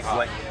least like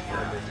what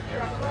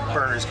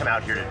burners come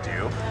out here to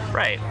do.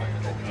 Right.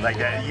 Like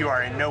you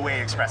are in no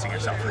way expressing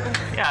yourself.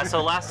 Yeah,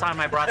 so last time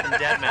I brought them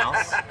dead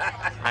mouse.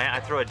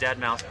 I threw a dead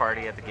mouse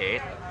party at the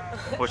Gate,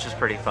 which was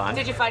pretty fun.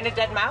 Did you find a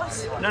dead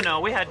mouse? No,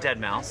 we had dead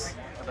mouse.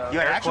 You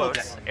had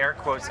Air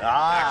quotes,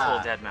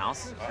 actual dead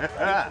mouse.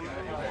 Yeah,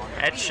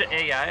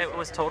 it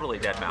was totally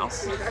dead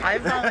mouse.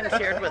 I've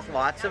volunteered with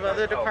lots of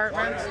other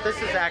departments. This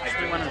is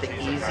actually one of the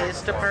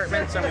easiest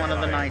departments and one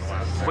of the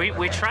nicest. We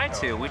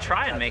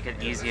try and make it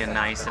easy and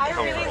nice and I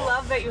comfortable. really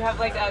love that you have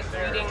like a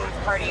greeting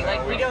party.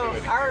 Like we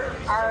don't, our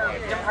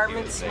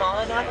department's small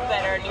enough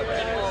that our new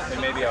people,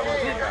 we've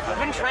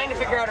been trying to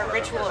figure out a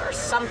ritual or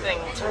something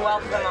to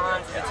welcome them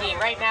onto the team.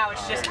 Right now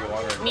it's just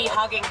me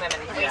hugging them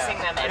and placing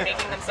them and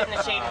making them sit in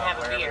the shade and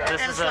have a beer.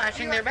 This is a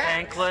slashing their backs.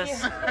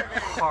 thankless,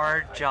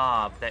 hard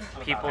job that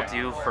people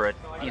do for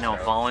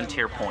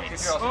volunteer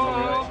points.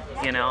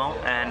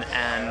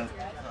 And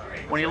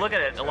when you look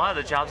at it, a lot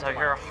of the jobs out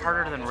here are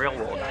harder than real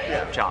world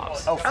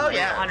jobs. Oh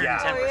yeah.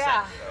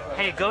 110%.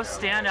 Hey, go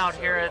stand out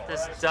here at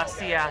this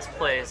dusty ass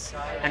place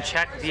and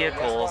check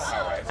vehicles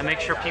and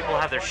make sure people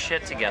have their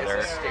shit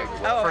together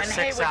for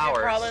 6 would hours.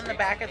 you crawl in the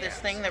back of this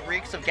thing that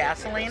reeks of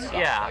gasoline?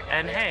 Yeah,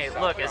 and hey,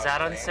 look, is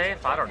that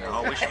unsafe? I don't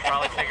know. We should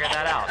probably figure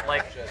that out.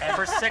 Like,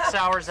 for 6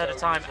 hours at a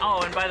time.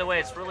 Oh, and by the way,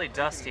 it's really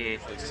dusty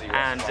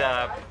and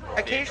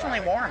Occasionally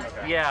warm.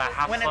 yeah,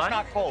 have When fun. it's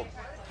not cold.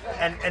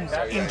 And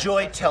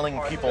enjoy telling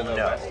people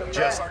no.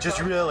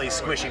 Just really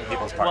squishing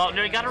people's parts. Well,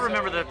 no, you got to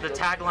remember that the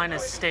tagline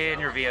is "Stay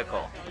in your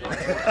vehicle."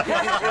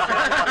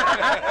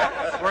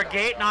 We're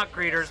Gate, not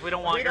greeters. We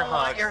don't want your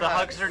hugs. The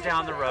hugs are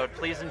down the road.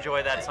 Please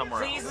enjoy that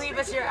somewhere Please else. leave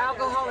us your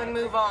alcohol and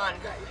move on.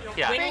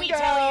 Yeah. When we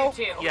tell you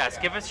to. Yes,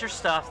 give us your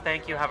stuff.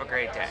 Thank you. Have a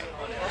great day.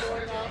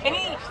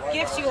 Any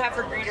gifts you have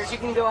for greeters, you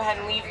can go ahead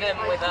and leave them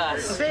with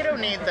us. They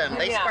don't need them.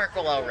 They Yeah.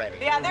 sparkle already.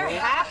 Yeah, they're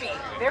happy.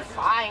 They're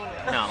fine.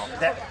 No.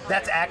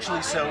 That's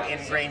actually so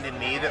ingrained in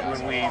me that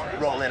when we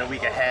roll in a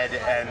week ahead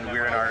and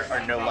we're in our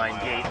no-line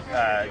gate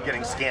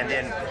getting scanned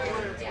in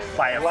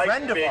by a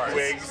friend of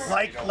ours,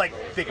 like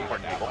big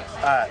important people,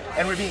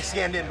 and we're being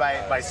scanned in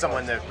by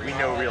someone that we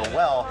know real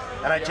well,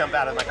 and I jump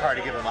out of my car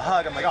to give them a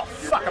hug. I'm like, oh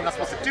fuck, I'm not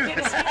supposed to do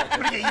this.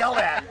 I'm gonna get yelled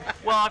at.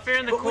 Well, if you're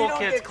in the cool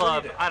kids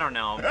club, I don't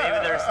know.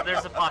 Maybe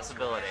there's a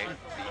possibility.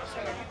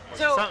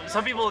 So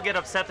Some people get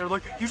upset. They're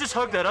like, "You just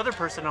hugged that other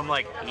person." I'm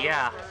like,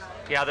 "Yeah,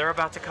 they're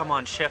about to come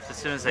on shift as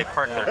soon as they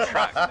park their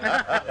truck."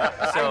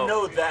 So, I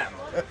know them.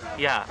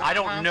 yeah, I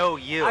don't know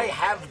you. I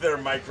have their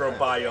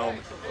microbiome.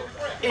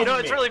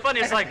 It's really funny.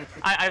 It's like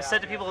I've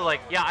said to people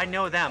like, "Yeah, I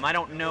know them. I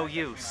don't know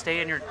you.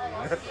 Stay in your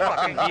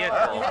fucking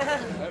vehicle,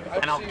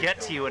 and I'll get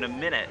to you in a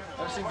minute."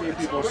 I've seen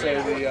people say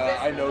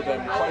I know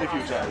them quite a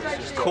few times. It's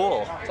just,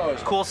 Cool. It's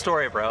always Cool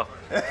story, bro.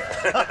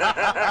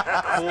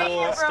 Cool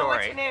what's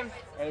story. your name?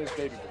 My name is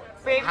Baby Boy.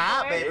 Baby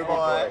Hi, boy? baby I'm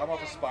boy.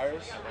 off of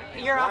Spires.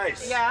 You're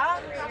Nice.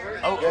 Yeah?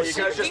 Oh, Yeah, you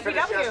guys just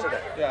finished BPW.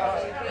 yesterday.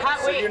 Yeah. How,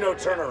 So wait, you know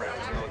turnaround.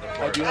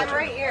 keyboard. I'm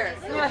right here.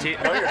 No,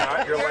 you're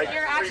not. You're like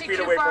You're 3 actually feet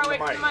too away far from away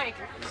the from the mic.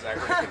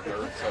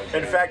 mic.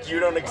 In fact, you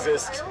don't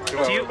exist.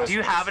 Do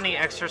you have any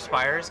extra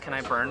spires? Can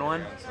I burn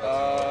one?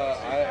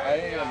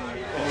 I am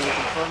neither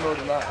confirmed nor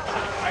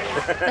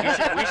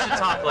denied. We should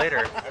talk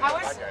later.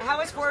 How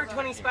was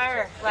 420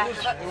 Spire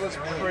last? It was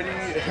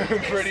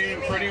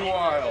pretty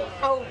wild.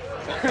 Oh,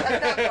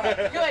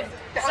 good.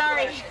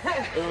 Sorry.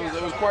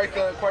 It was quite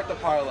the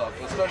pile up.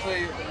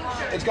 Especially,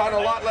 it's gotten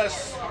a lot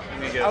less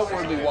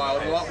outwardly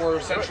wild, a lot more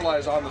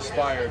centralized on the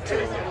spire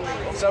too.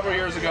 Several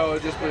years ago,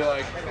 it'd just be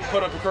like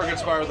put up a crooked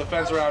spire with a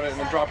fence around it, and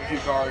then drop a few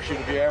cars, shoot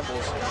a few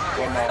ambles,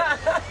 whatnot.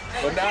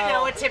 But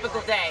now, a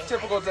typical day.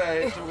 Typical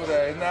day.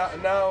 Now,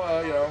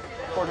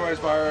 420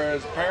 Spire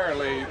is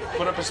apparently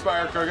put up a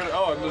spire crooked.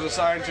 Oh, and there's a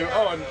sign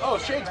to.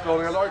 Shade's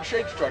building a large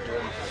shade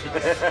structure.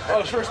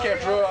 And, first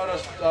camp drew out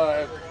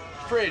a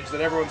fridge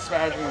that everyone's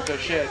smashing into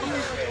shit. And,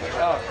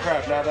 oh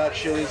crap! Now that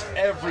shit is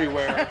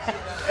everywhere,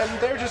 and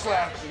they're just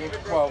laughing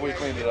while we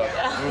cleaned it up.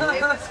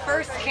 It was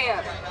first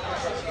camp.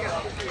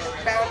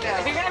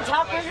 If you're gonna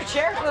talk, move your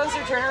chair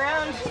closer, turn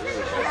around.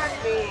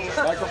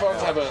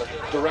 Microphones have a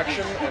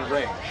direction and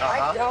range.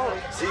 I don't.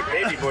 See,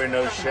 baby boy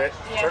knows shit.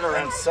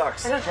 Turnaround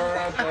sucks.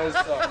 Turnaround does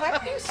suck. Why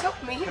are you so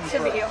mean to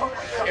me?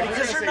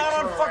 Because you're not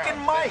on fucking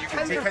mic.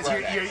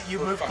 Because you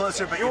move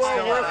closer, but You you're are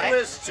still on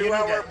worthless it.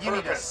 to You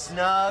need to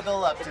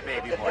snuggle up to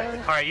baby boy.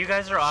 All right, you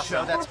guys are awesome.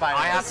 Show that spire.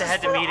 I have to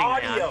head to meeting,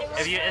 man. audio.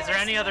 Is there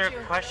any other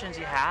questions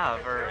you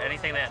have, or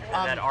anything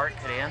that Art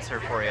could answer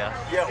for you?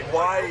 Yeah,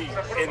 why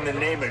in the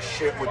name of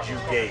shit would you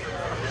gate?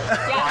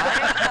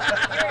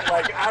 Yeah.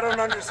 Like, I don't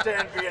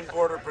understand being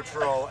Border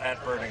Patrol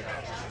at Burning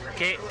Man.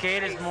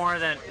 Gate is more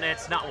than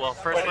it's not. Well,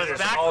 first But it let's is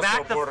back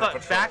also the Border fuck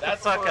Patrol. back the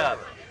fuck up.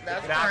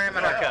 That's Back the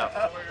perimeter. fuck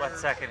up. 1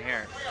 second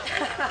here.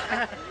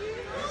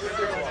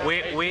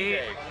 We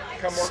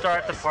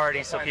start the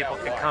party so people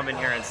can come in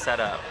here and set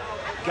up.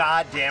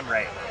 Goddamn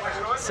right.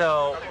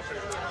 So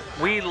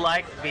we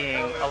like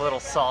being a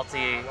little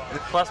salty.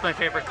 Plus my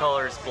favorite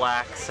color is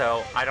black,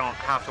 so I don't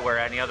have to wear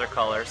any other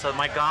color. So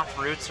my goth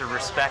roots are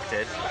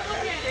respected.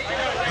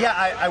 Yeah,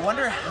 I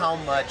wonder how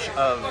much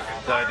of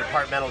the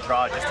departmental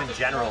draw, just in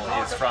general,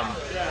 is from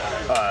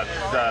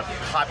the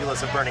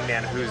populace of Burning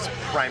Man whose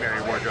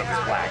primary wardrobe is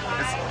black.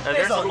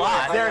 There's a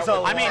lot. There's a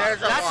lot. I mean, There's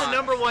a that's lot. the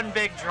number 1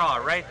 big draw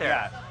right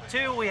there. Yeah.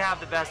 2, we have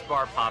the best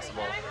bar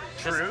possible.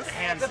 Just Truth?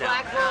 hands The down.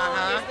 black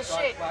hole is the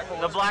shit.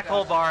 The Black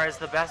Hole Bar is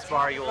the best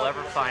bar you will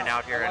ever find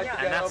out here,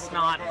 and that's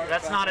not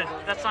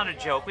a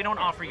joke. We don't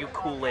offer you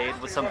Kool-Aid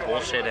with some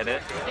bullshit in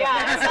it.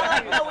 Yeah, it's not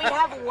like, no, we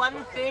have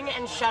one thing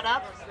and shut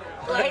up.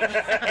 Like,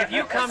 If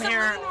you come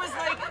here, someone was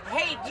like,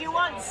 hey, do you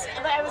want,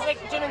 I was like,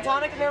 gin and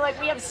tonic, and they're like,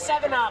 we have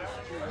 7-Up.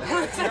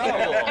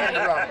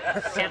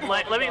 and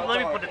let me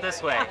put it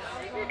this way: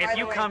 if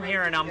you come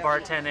here and I'm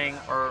bartending,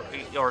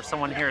 or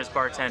someone here is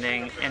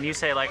bartending, and you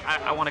say like,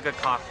 I want a good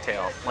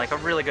cocktail, like a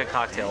really good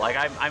cocktail, like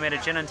I made a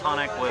gin and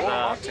tonic with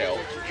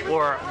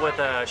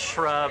a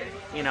shrub,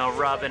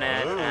 rub in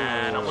it,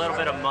 and a little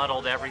bit of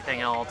muddled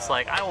everything else.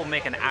 Like I will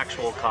make an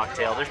actual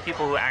cocktail. There's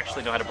people who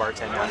actually know how to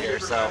bartend out here,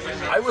 so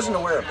I wasn't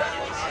aware of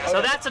that.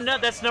 so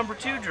that's number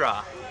 2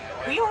 draw.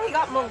 We only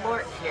got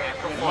Malört here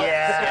before.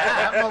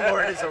 Yeah, that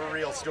Malört is a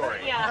real story.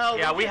 Yeah.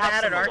 Yeah, we have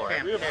that some at our Malört.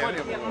 camp We have plenty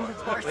of too.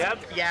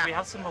 them. We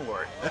have some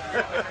Malört.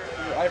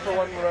 I, for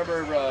one,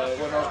 remember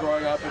when I was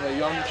growing up and a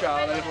young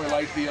child, I definitely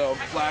liked the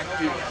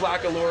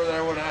black allure that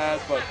everyone had,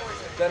 but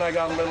then I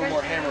got a little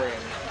more hammering.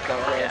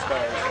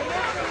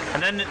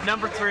 And then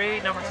number three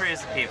is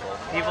the people.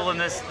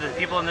 The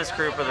people in this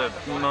group are the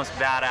most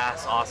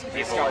badass, awesome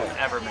people I've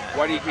ever met.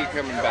 Why do you keep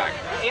coming back?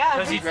 Yeah.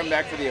 Because you come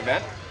back for the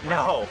event?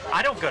 No,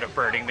 I don't go to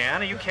Burning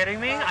Man. Are you kidding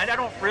me? I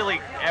don't really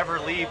ever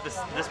leave this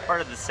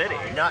part of the city.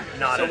 Not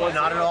at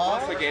all.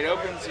 Once the gate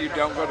opens, you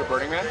don't go to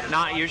Burning Man?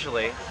 Not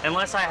usually,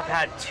 unless I have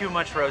had too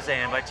much rosé,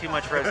 and by too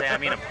much rosé I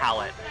mean a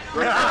pallet.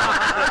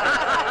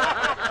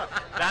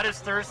 That is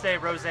Thursday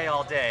rosé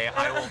all day.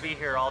 I will be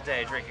here all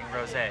day drinking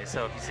rosé.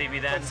 So if you see me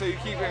then, So you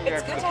keep in there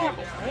It's for good the to have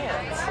people.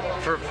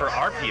 plans. for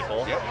our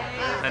people,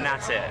 and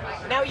that's it.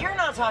 Now you're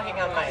not talking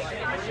on mic.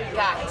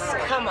 Guys,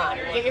 come on.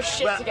 Get your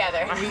shit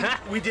together.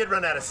 We did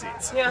run out of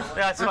seats. Yeah.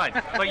 That's fine.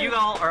 But you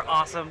all are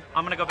awesome.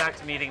 I'm gonna go back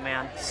to meeting,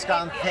 man.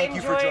 Scott, thank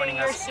you for Enjoy joining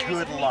your us. series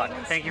Good of luck.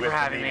 meetings. Thank you with for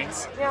the having me.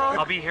 meetings. Yeah.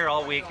 I'll be here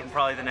all week and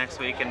probably the next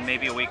week and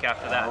maybe a week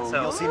after that. Oh,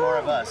 So you'll see more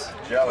of us.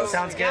 Jealous.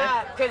 sounds good.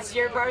 Yeah, because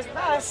your bar's the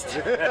best.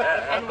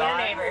 And we're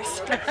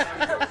neighbors.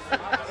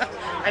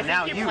 And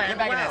now you get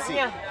back in that seat.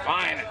 Yeah.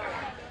 Fine.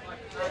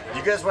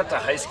 You guys went to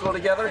high school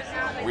together?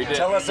 We did.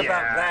 Tell us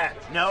about that.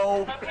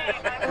 No.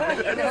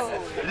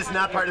 It is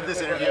not part of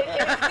this interview.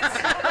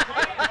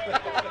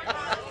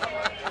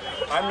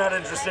 I'm not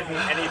interested in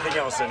anything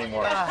else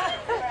anymore.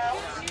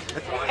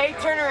 Hey,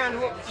 turn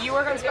around. You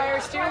work on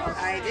Spires too?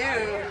 I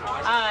do.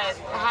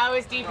 How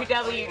is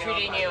DPW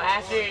treating you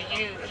after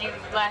you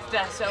left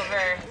us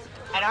over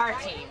at our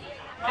team?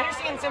 I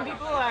understand some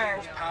people are...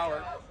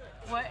 Power.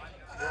 What?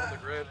 We're on the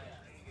grid.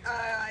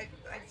 I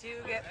do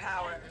get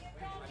power.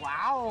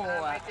 Wow.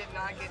 I did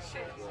not get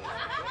shit.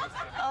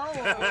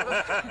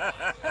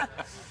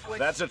 Oh.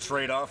 That's a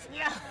trade-off.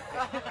 Yeah.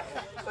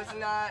 Was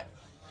not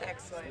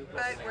excellent,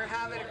 but we're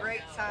having a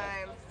great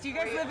time. Do you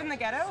guys live in the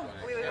ghetto?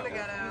 We live in the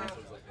ghetto.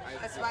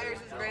 Spires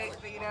is great,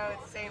 but you know,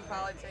 it's same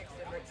politics,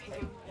 different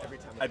team. Every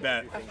time. I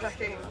bet.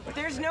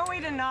 There's no way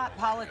to not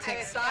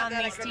politics on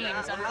these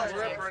teams.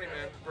 We're at Burning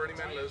Man. Burning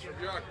Man lives for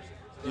bureaucracy.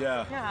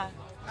 Yeah. Yeah.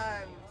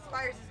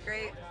 Spires is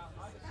great.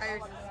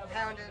 Spires is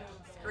pounding,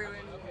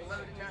 screwing,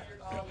 loading up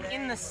all day.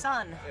 In the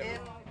sun. In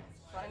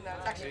fun. No,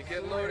 it's actually We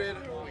get loaded,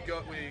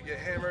 we get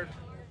hammered,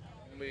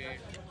 we.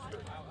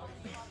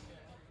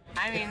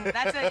 I mean, it's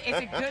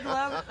a good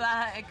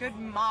a good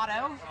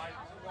motto.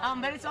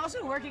 But it's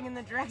also working in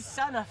the direct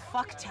sun a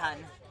fuck ton.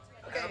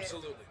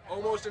 Absolutely,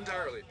 almost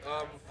entirely.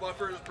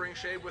 Fluffers bring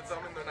shade with them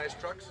in their nice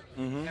trucks,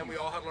 and we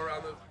all huddle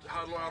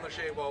around the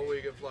shade while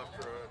we get fluffed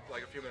for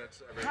like a few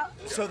minutes every.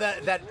 So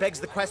that begs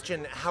the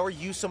question: how are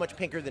you so much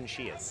pinker than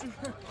she is?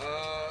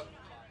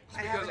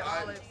 I have an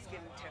olive skin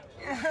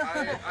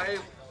tone.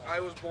 I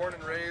was born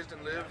and raised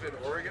and live in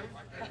Oregon.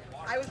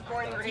 I was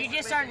born and raised. You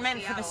just aren't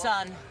meant for the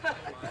sun.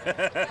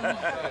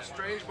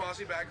 Strange,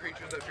 mossy bad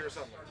creatures that fear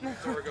sunlight.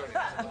 It's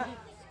Oregonians.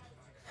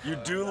 You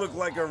do look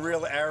like a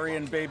real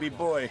Aryan baby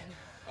boy.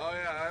 Oh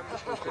yeah, I'm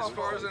as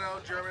far as I know,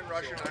 German,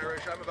 Russian,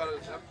 Irish. I'm about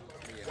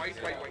white.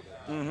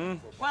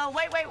 Mm-hmm. Well,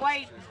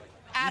 white.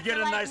 After get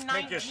a like nice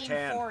pinkish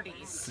tan.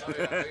 1940s.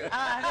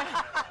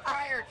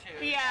 Prior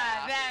to. Yeah,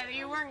 that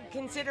you weren't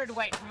considered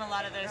white from a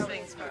lot of those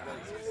things.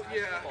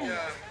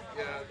 Yeah.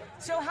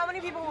 So how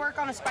many people work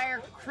on a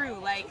Spire crew?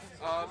 Like,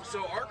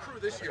 so our crew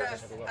this year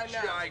is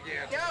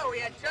gigantic. No, we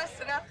had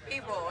just enough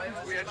people.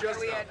 We had just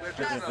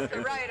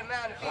the right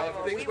amount of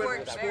people. Things We went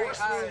worked very more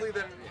hard. smoothly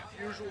than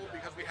usual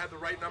because we had the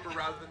right number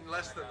rather than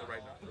less than the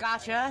right number.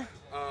 gotcha.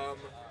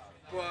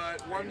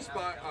 But one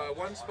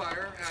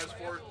spire has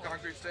 4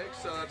 concrete stakes,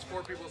 so that's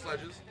 4 people's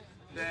sledges.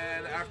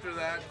 Then after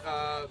that,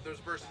 there's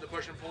a person to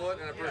push and pull it,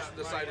 and a person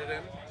to sight it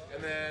in,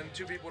 and then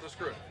 2 people to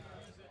screw it.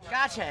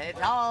 Gotcha.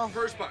 It's all.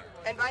 First spire.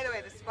 And by the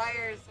way, the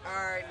spires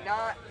are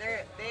not,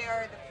 they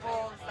are the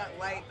poles that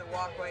light the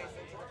walkways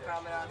into the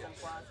promenades and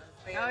plazas.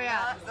 They are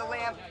not the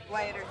lamp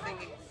lighter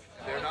thingies.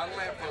 They're not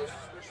lampposts,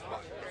 they're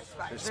spires. They're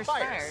spires. They're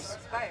spires.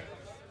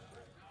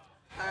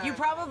 Spires. You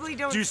probably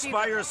don't Do see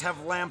spires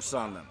have lamps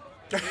on them?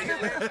 They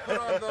get lamps put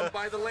on them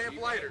by the lamp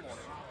lighters.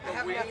 They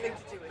have nothing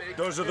to do with it.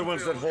 Those are the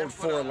ones that hold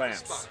 4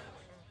 lamps.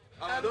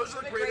 Those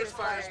are the greater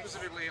spires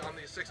specifically on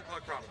the 6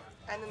 o'clock promenade.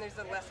 And then there's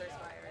the lesser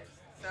spires.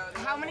 So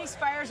How many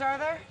spires are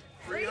there?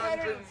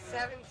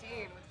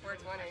 317 with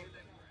 420.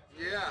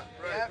 Yeah,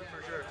 right, Yep.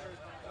 for sure.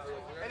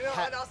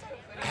 And also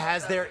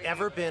Has there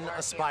ever been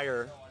a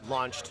Spire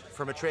launched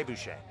from a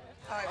trebuchet?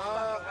 I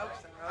fucking hope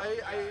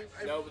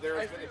so. No, but there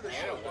has been a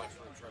piano launch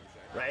from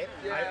Trebuchet. Right?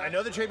 Yeah. I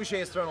know the trebuchet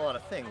has thrown a lot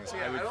of things.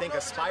 I would think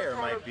a Spire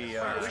might be.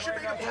 We should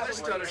make a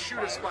ballista to shoot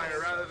a spire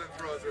rather than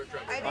throw it through a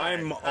trebuchet.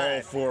 I'm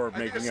all for I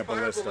think making a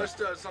ballista.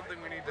 ballista is something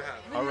we need to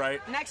have. All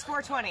right. Next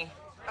 420.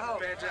 Oh,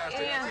 Fantastic.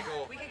 and That's a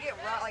goal. we could get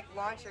like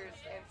launchers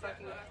and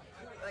fucking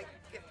like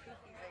get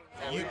poopy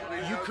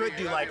things. You could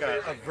do like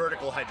a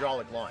vertical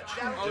hydraulic launch,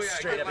 Oh just yeah,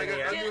 straight get up like in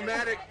the air.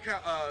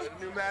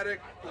 a pneumatic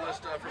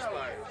ballista for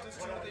spires.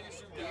 They just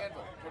shoot the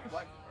anvil, put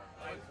black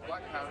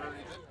powder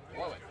underneath it,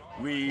 blow it.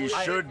 We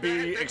should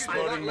be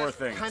exploding more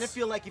things. Kind of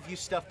feel like if you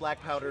stuff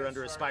black powder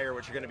under a Spire,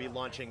 what you're going to be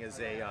launching is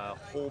a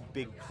whole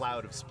big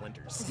cloud of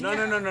splinters. No.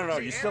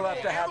 You still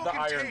have to have the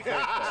Anvil iron can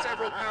take plate.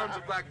 several pounds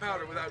of black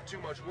powder without too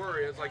much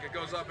worry. It's like it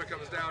goes up, it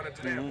comes down, it's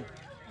an anvil.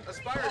 A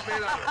spire is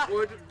made out of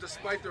wood,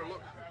 despite their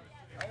look.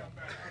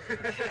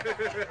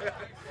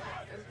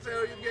 And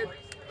so you get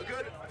a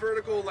good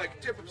vertical, like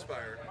tip of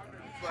spire.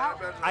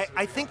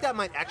 I think that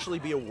might actually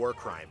be a war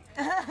crime.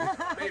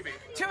 Maybe.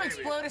 To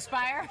explode a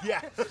spire? Yeah.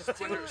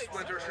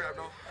 Splinter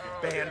shrapnel.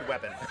 Banned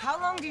weapon. How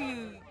long do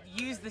you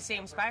use the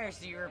same spires?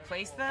 Do you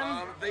replace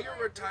them? They are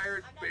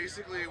retired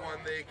basically when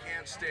they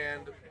can't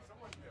stand.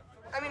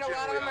 I mean, a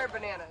lot of them are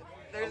banana.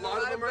 There's A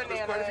lot of them are.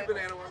 There's quite a few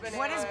banana ones.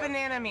 What does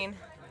banana mean?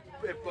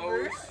 It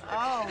bows.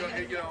 Oh.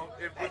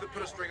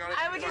 Put a string on it.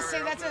 I would just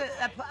say that's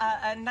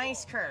a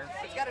nice curve.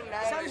 It's got a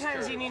nice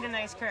Sometimes curve. you need a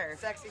nice curve.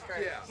 sexy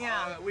curve.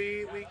 Yeah.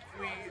 We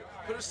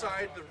put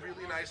aside the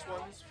really nice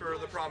ones for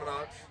the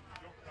promenades.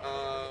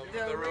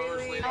 The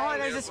rowers leading Oh, on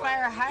there's the a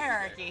spire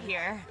hierarchy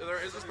here. There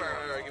is a spire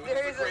hierarchy. There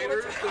There's the is a-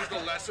 graders, there's the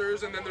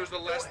lessers, and then there's the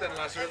less than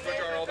lessers, which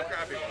are all the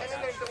crappy And ones.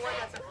 then there's the one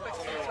that's a foot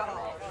too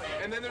tall.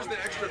 And then there's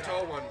the extra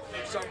tall one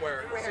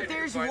somewhere. Where?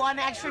 There's Find- one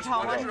extra tall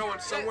One one. extra one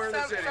somewhere in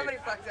the city. Somebody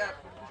fucked up.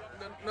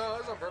 No,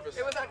 it's on purpose.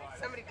 It was on.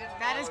 Somebody did.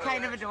 That is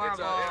kind of adorable.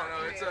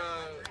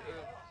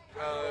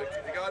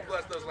 God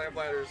bless those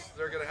lamplighters.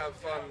 They're gonna have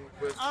fun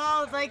with.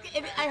 Oh,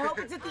 I hope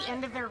it's at the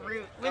end of their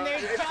route when they're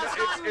just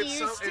gotten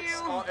used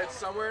to. It's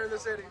somewhere in the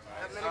city.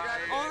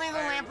 Only the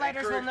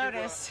lamplighters will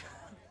notice.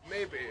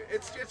 Maybe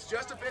it's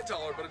just a bit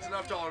taller, but it's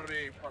enough taller to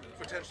be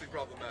potentially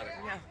problematic.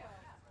 Yeah.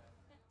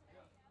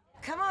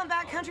 Come on,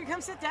 backcountry,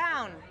 come sit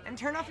down and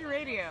turn off your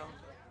radio.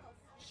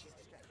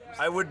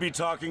 I would be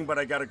talking, but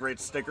I got a great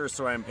sticker,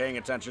 so I'm paying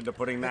attention to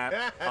putting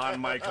that on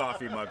my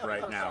coffee mug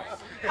right now.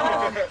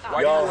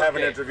 Y'all have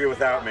an interview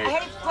without me.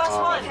 Hey,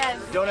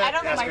 +1. I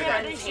don't think my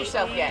friend introduced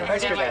yourself yet.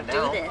 Ask her that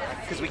now,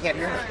 because we can't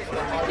hear her.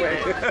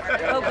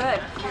 Oh, good.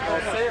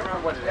 Say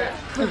around what it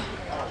is.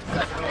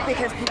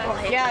 Because people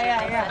hate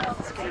Yeah.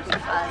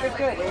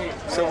 Good.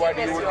 So why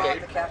do you work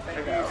late?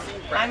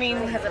 I mean,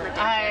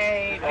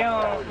 I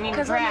don't mean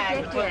to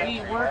brag, but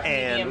we work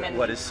medium And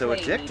what is so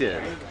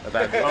addictive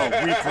about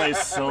we play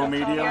so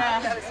medium.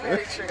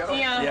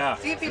 Yeah.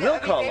 Will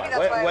call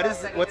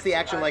lot? What's the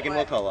action like in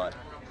Will call lot?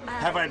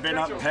 Have I been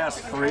up past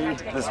 3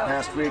 this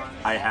past week?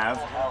 I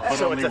have, but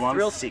So only it's a once.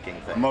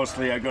 thrill-seeking thing.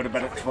 Mostly I go to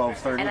bed at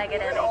 12:30. And I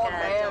get to make a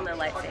dildo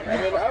lightsaber. I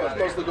mean, I was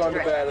mostly going to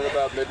bed at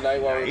about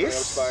midnight while we were playing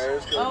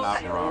Spires.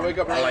 Not wrong. We wake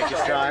up I like your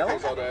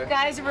style. all day.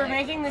 Guys, we're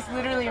making this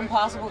literally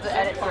impossible to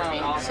edit for me,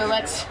 so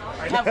let's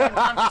have one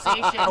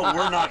conversation. Oh,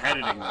 we're not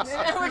editing this.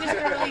 We're just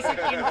gonna release it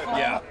in full.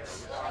 Yeah.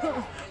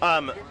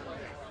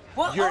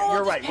 Well, You're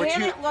I'll right. just What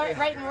pan you- it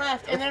right and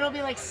left, and then it'll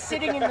be like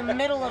sitting in the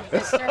middle of the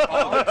circle.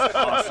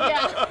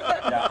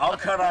 Yeah, I'll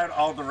cut out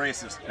all the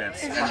racist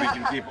bits, and we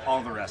can keep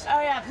all the rest.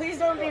 Oh yeah, please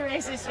don't be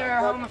racist or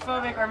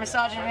homophobic or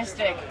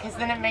misogynistic, because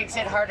then it makes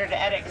it harder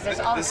to edit, because there's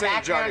all This the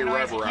ain't Johnny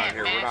background noise, Reb you around can't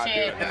here. We're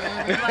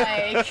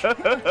match not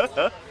it, and,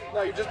 like...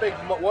 No, you just make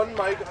one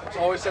mic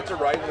always set to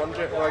right, one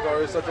like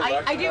always set to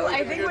left. I do. I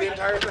You think do the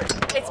entire thing.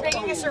 it's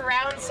making a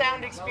surround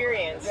sound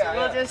experience.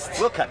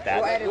 We'll cut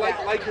that.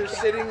 Like you're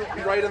sitting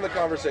right in the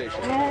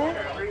conversation.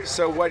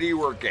 So why do you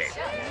work gate?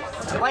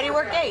 Why do you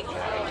work gate?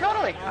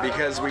 Totally.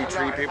 Because we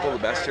treat people the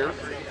best here.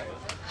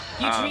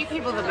 You treat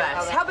people the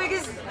best. How big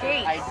is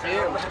gate? I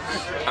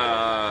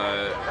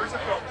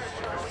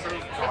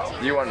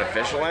do. You want an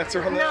official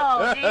answer on that?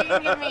 No, you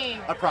can give me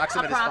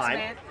Approximate is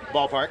fine.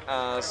 Ballpark.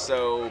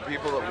 So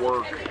people that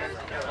work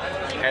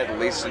at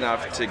least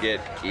enough to get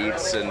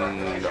eats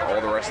and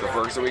all the rest of the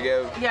perks that we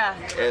give Yeah.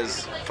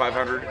 is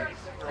 500.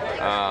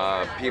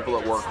 People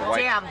that work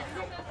like Damn.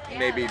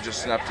 maybe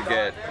just enough to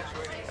get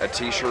a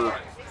t-shirt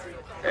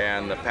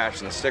and the patch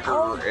and the sticker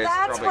Oh, is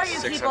that's probably why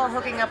you people are 600.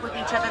 hooking up with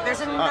each other.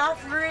 There's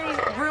enough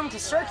room to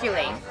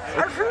circulate.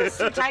 Our crew's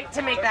too tight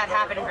to make that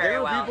happen very There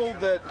are well. people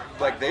that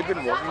like they've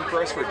been working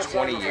for us for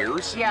 20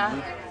 years. Yeah.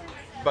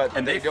 But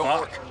And they they don't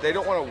fuck. they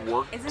don't want to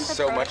work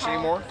so much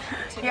anymore.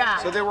 Yeah.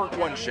 So they work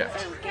one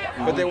shift.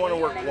 But they want to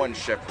work one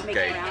shift with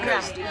gate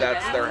because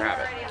that's their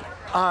habit.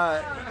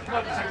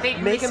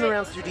 Making the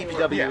rounds through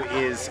DPW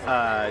is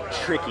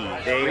tricky.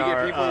 We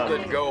get people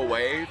that go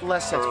away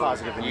less sex for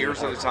positive than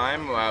years at a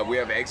time. We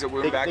have Exit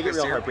Wound They back get this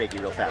real year. heartbreaky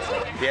real fast.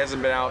 He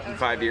hasn't been out in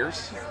 5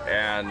 years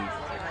and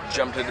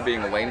jumped into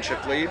being a lane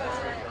shift lead.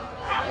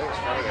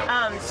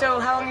 So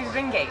how long have you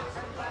been gate?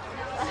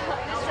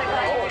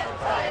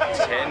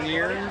 10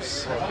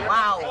 years.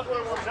 Wow.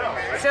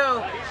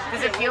 So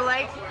does it feel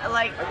like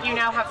you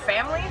now have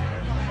family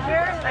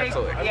here? Like,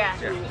 Absolutely. Yeah.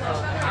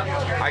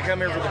 I come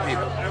here for the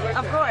people.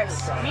 Of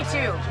course. Me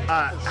too.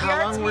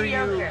 How long were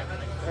you?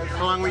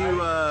 How long were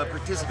you a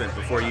participant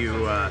before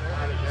you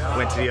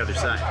went to the other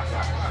side?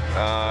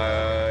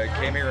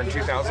 Came here in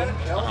 2000.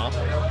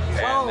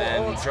 And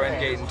then joined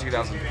Gate in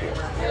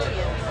 2004.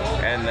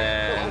 And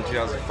then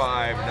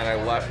 2005, and then I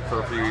left for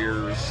a few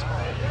years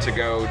to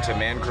go to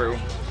Man Crew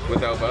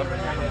with Oba,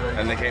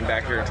 and then came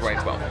back here in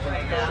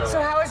 2012.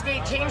 So how has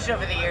Gate changed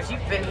over the years?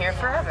 You've been here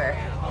forever.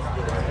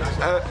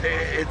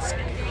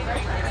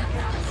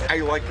 I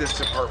like this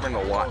department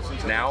a lot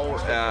now.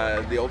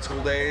 The old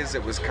school days,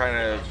 it was kind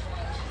of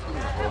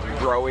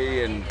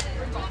growy and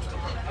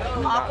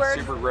not Awkward.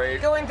 super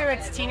great. Going through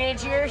its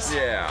teenage years.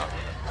 Yeah.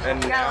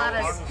 And Got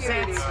a lot of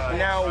zits.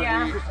 now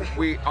Yeah.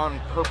 we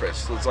on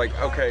purpose, it's like,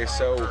 okay,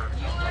 so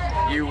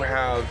you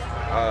have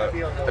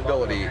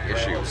ability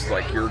issues,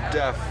 like you're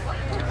deaf,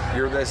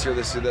 you're this, you're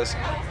this, you're this,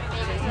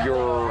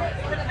 you're,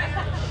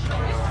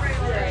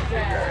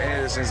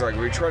 and it's things like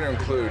we try to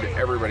include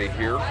everybody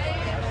here,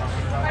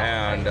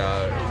 and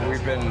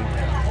we've been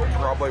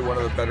probably one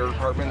of the better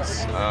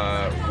departments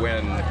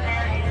when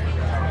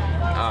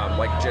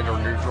like gender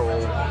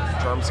neutral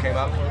terms came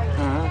up.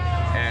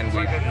 And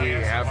we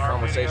have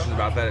conversations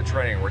about that at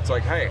training where it's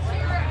like, hey,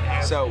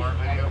 so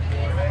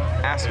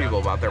ask people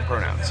about their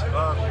pronouns.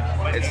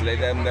 It's they,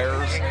 them,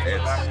 theirs.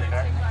 It's,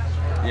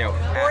 you know,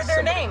 Or ask their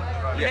somebody. name.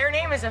 Yeah. Their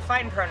name is a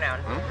fine pronoun.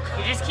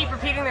 You just keep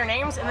repeating their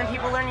names, and then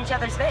people learn each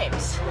other's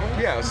names.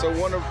 Yeah, so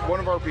one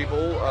of our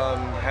people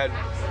had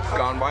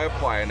gone by a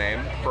playa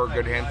name for a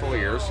good handful of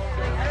years,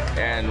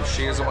 and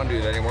she doesn't want to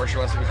do that anymore. She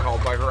wants to be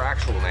called by her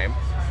actual name.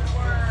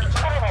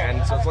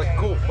 And so it's like,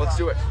 cool, let's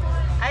do it.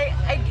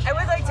 I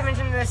would like to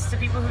mention this to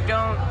people who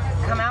don't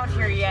come out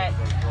here yet.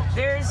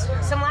 There's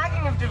some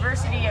lacking of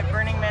diversity at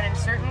Burning Man in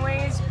certain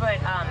ways, but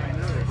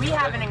we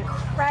have an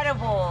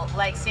incredible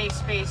safe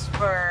space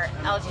for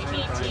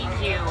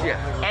LGBTQ,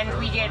 and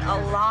we get a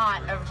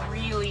lot of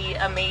really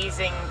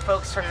amazing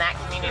folks from that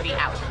community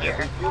out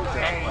here,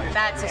 and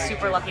that's a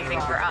super lucky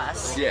thing for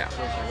us. Yeah.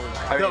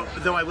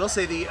 Though I will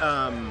say the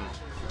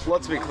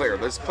let's be clear,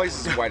 this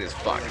place is white as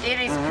fuck. It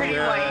is pretty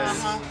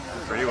white.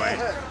 Pretty white.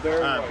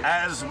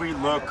 As we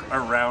look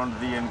around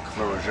the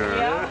enclosure,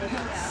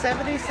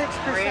 76%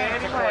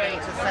 according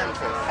to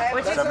census.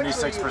 Which is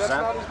 76%. That's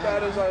not as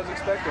bad as I was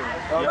expecting.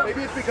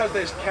 Maybe it's because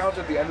they count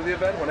at the end of the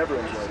event when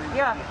everyone's ready.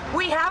 Yeah,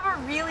 we have a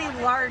really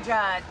large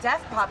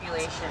deaf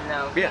population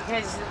though,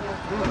 because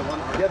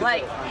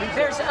like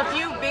there's a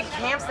few big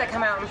camps that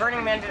come out, and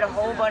Burning Man did a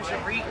whole bunch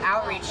of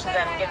outreach to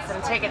them, get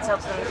some tickets,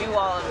 helps them do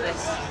all of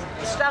this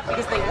stuff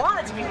because they want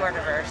it to be more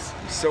diverse.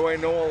 So I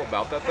know all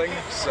about that thing.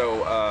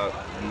 So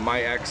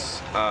my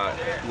ex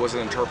was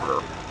an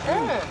interpreter.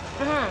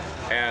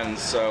 And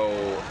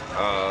so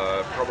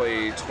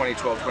probably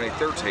 2012,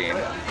 2013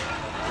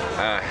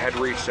 had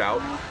reached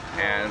out,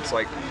 and it's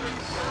like,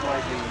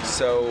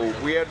 so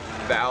we had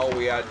Val,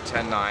 we had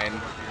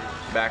 10-9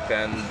 back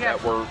then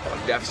that were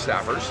deaf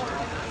staffers.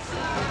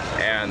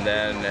 And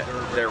then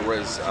there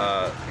was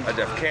a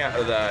deaf camp,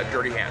 the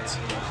Dirty Hands.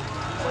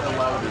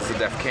 This is a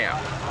deaf camp.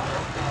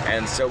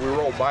 And so we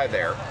rolled by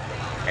there,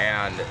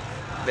 and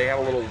they had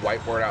a little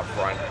whiteboard out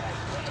front,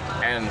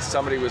 and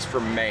somebody was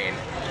from Maine.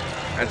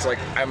 And it's like,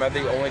 am I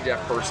the only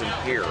deaf person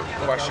here?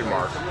 Question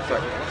mark. It's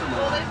like,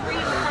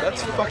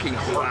 that's fucking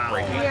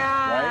heartbreaking.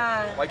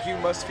 Yeah. Right? Like, you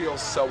must feel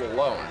so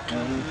alone.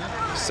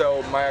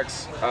 So my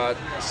ex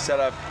set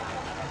up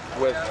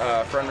with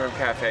Friend Room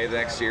Cafe the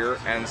next year,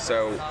 and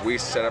so we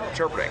set up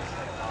interpreting.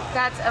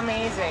 That's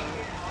amazing.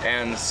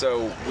 And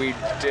so we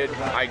did,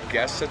 I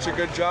guess, such a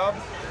good job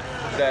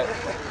that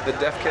the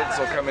deaf kids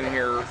will come in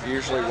here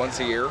usually once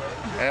a year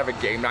and have a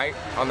game night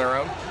on their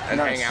own and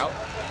hang out.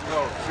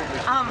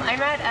 I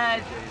met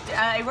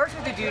I worked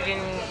with a dude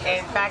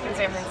back in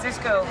San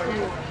Francisco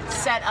who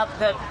set up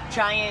the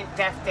giant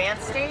deaf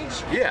dance stage.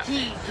 Yeah.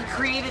 He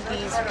created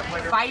these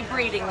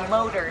vibrating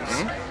motors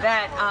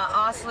that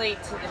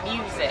oscillate to the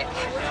music,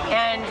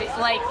 and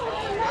like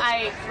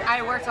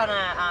I worked on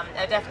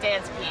a deaf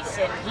dance piece,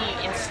 and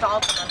he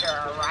installed them under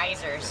our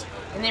risers,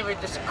 and they were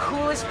the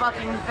coolest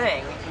fucking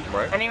thing.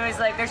 Right. And he was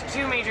like, "There's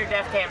 2 major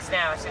deaf camps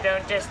now, so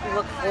don't just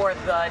look for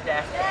the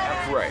deaf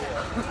camp." Right.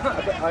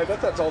 I bet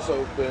that's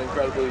also been an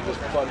incredibly just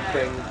fun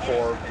thing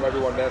for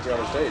everyone dancing on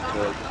the stage.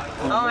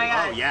 Oh my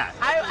god. Oh yeah.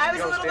 I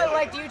was a little bit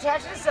like, do you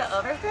attach this to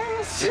other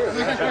things?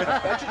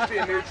 That should be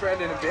a new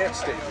trend in dance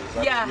stages.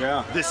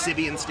 Yeah. The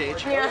Sibian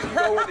stage. Yeah. You can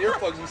go with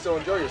earplugs and still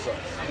enjoy yourself.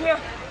 Yeah.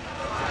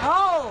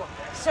 Oh,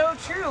 so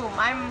true.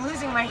 I'm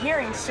losing my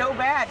hearing so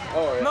bad.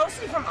 Oh, yeah.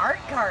 Mostly from art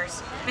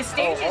cars. The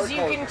stages art you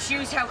cars. can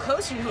choose how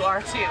close you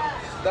are to.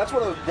 That's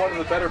one of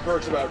the better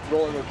perks about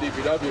rolling with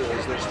DPW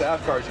is their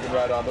staff cars you can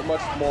ride on. They're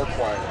much more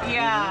quiet.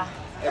 Yeah.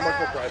 And much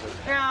more private.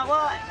 Yeah,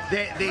 well,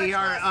 They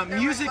are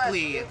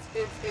musically,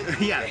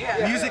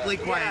 musically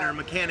quieter,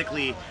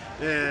 mechanically.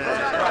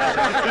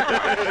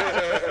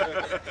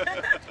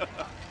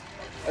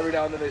 Every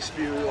now and then they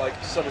spew like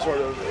some sort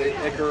of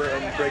ichor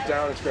and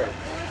breakdown. It's great.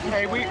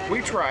 Hey,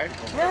 we try.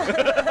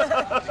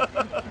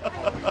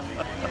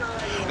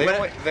 They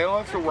only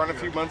have to run a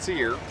few months a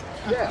year.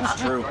 Yeah,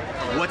 it's true.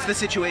 What's the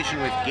situation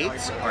with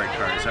Gates art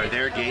cars? Are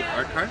there Gate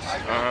art cars?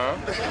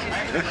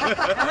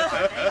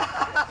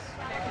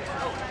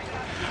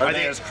 Are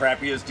they as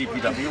crappy as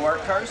DPW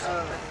art cars?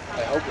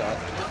 I hope not.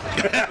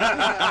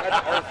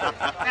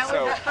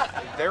 So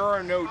there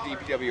are no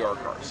DPW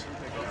art cars.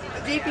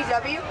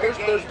 DPW? There's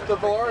the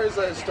Velar is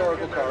a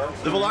historical car.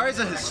 The Velar is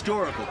a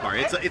historical car.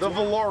 It's the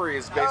Velar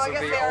is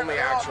basically the only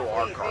actual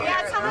art car.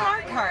 yeah, it's not an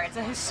art car. It's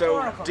a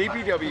historical So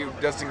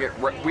DPW doesn't get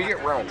we get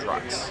rental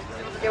trucks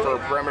for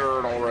perimeter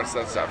and all the rest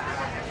of that stuff.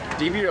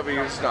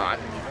 DPW is not,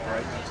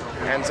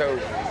 and so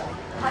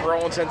for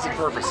all intents and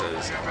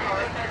purposes,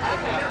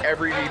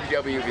 every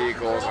DPW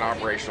vehicle is an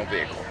operational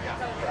vehicle.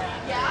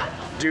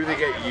 Do they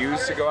get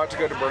used to go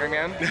to Burning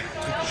Man?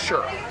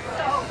 Sure.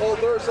 Well,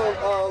 there's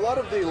a lot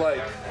of the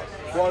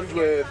ones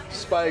with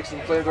spikes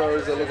and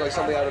flamethrowers that look like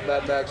something out of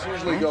Mad Max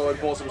usually go and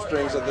pull some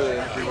strings at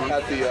the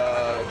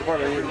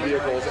Department of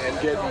Vehicles and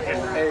get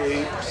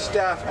a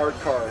staff art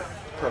car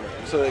permit,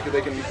 so they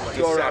can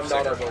go around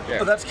not on board.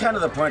 But that's kind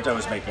of the point I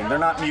was making. They're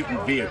not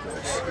mutant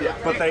vehicles. Yeah.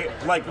 But they,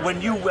 like,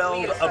 when you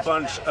weld a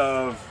bunch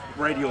of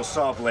radial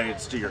saw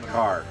blades to your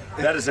car,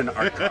 that is an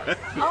art car.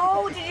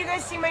 Oh, did you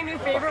guys see my new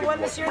favorite one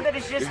this year that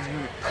is just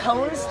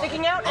cones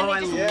sticking out? And Oh,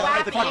 they just I love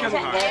whack the into cone.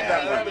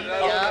 everybody.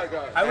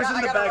 I was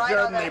in the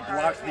backyard and they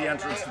blocked the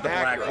entrance to the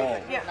black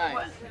hole. Yeah.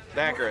 What?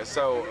 Accurate.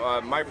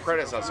 So my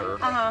predecessor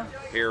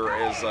here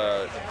is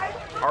an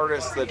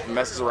artist that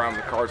messes around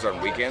with cars on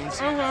weekends,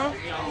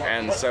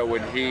 and so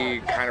when he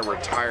kind of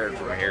retired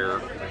from here,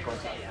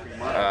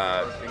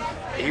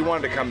 he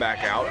wanted to come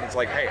back out. And it's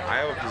like, hey, I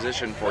have a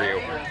position for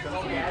you.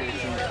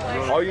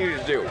 All you need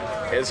to do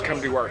is come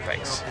do art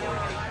things.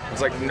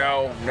 It's like,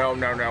 no,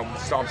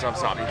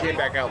 stop. He came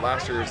back out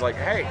last year. He was like,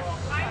 hey,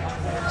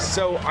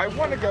 so I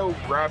want to go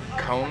grab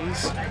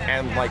cones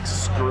and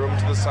screw them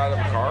to the side of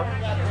a car.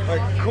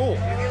 Like, cool,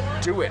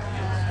 do it.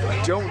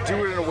 Don't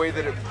do it in a way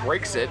that it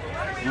breaks it.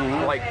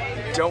 Like,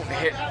 don't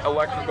hit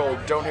electrical,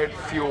 don't hit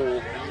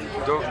fuel.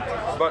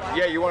 But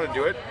yeah, you want to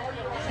do it?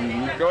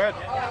 Go ahead.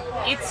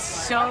 It's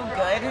so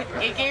good.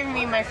 It gave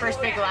me my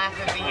first big laugh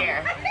of the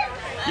year.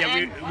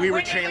 Yeah, we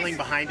were trailing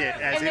behind it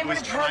as it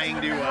was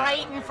trying to...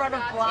 right in front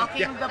of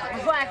blocking the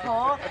black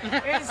hole.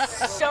 It was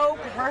so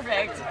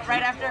perfect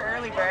right after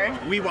early bird.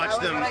 We watched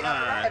them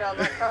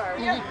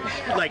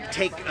like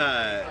take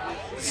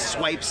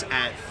swipes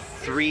at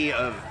 3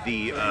 of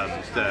the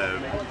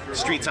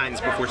street signs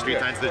before street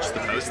signs, that's just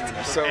the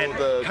posts. So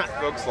the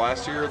folks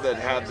last year that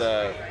had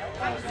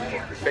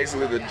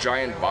basically the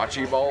giant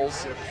bocce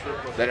balls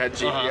that had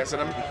GPS in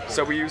them.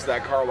 So we used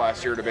that car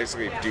last year to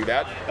basically do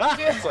that.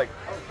 It's like,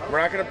 we're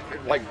not gonna,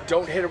 like,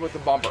 don't hit it with the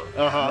bumper.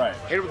 Right.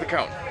 Hit it with the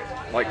cone.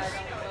 Like,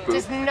 boop,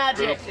 just nudge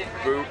boop, it.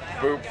 Boop,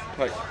 boop,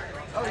 like,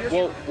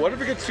 well, what if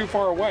it gets too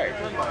far away?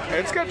 And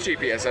it's got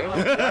GPS in it.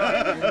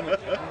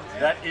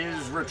 That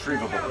is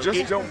retrievable.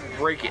 Just don't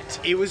break it.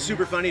 It was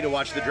super funny to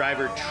watch the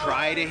driver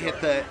try to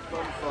hit the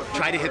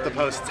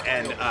posts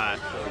and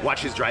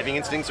watch his driving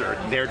instincts or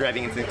their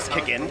driving instincts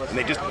kick in, and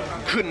they just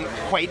couldn't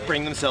quite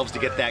bring themselves to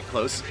get that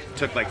close.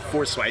 Took like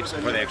 4 swipes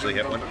before they actually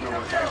hit one.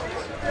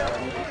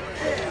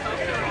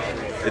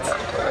 It's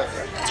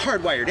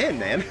hardwired in,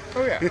 man.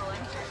 Oh yeah.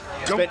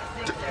 Don't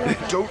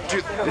do.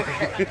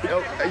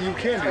 You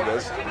can do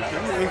this.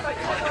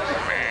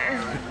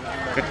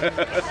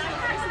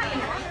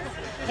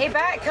 Hey,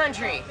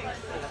 Backcountry.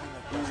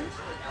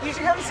 You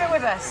should come sit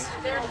with us.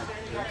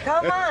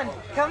 Come on,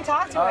 come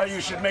talk to us. You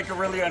should make a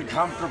really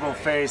uncomfortable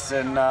face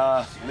and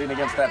lean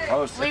against that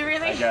post.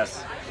 I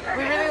guess.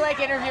 We really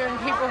like interviewing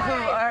people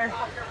who are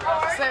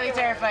slightly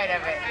terrified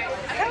of it.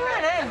 Come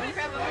on in.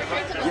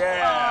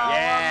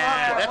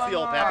 Yeah, that's the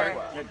old Pepper.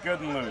 Get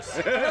good and loose.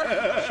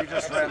 She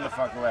just ran the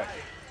fuck away.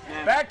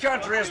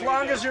 Backcountry, as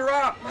long as you're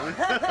up.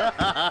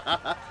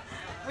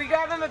 We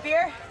grab him a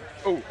beer?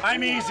 Oh,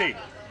 I'm easy.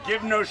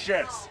 Give no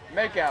shits.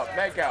 Makeout,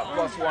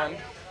 +1.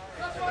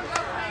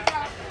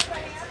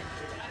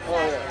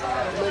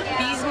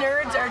 These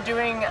nerds are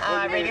doing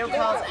radio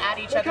calls at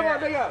each other.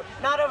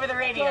 Not over the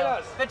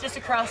radio, but just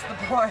across the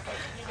board.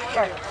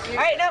 All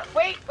right, no,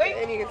 wait.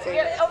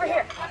 Yeah, over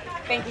here.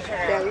 Thank you,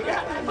 Turner. There you go.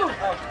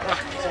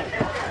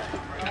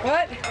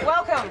 What?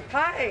 Welcome.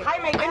 Hi. Hi,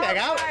 Makeout.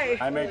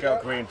 Hi,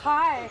 Makeout Queen.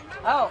 Hi.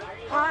 Oh.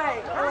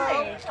 Hi.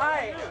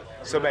 Hi.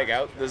 So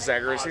Makeout, this is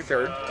Accuracy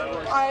Third.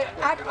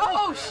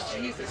 Oh,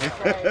 Jesus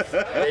Christ.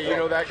 Hey, you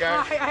know that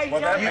guy?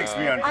 Well, that makes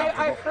me uncomfortable.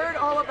 I've heard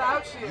all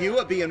about you. You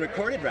are being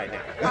recorded right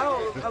now.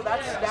 Oh,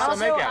 that's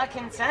also a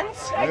consent,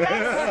 I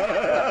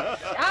guess.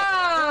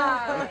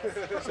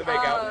 So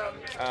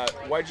Makeout,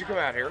 why'd you come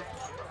out here?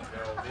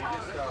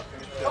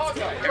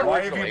 Why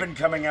have you been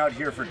coming out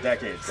here for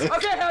decades?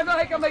 Okay, I'm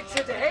like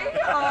today.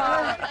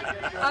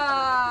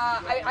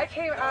 I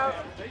came out.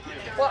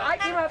 Well, I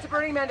came out to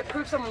Burning Man to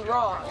prove someone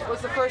wrong.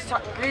 Was the first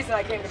reason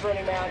I came to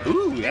Burning Man.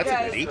 Ooh, that's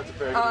a goodie.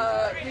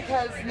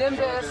 Because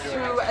Nimbus,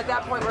 who at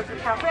that point worked at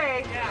the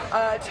cafe,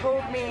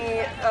 told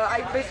me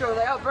I basically was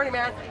like, oh, Burning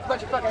Man, it's a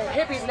bunch of fucking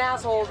hippies and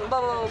assholes and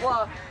blah blah blah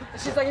blah.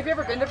 And she's like, have you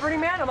ever been to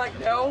Burning Man? I'm like,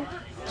 no.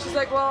 She's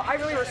like, well, I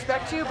really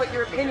respect you, but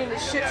your opinion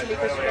is shit to me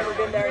because you've never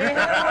been there.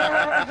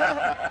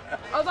 I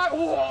was like,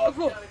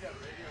 whoa,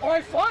 all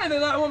right, fine,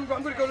 then I'm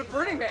going to go to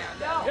Burning Man.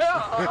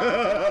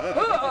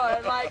 Yeah.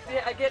 And like,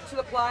 I get to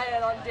the playa,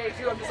 and on day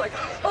 2, I'm just like,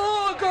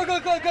 oh, go.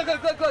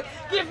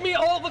 Give me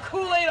all the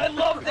Kool-Aid. I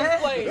love this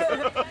place.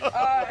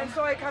 And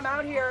so I come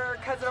out here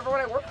because of everyone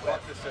I work with.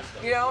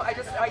 You know, I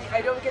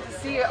don't get to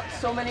see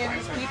so many of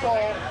these people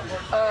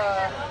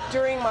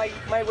during my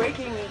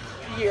waking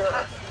year.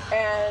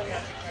 And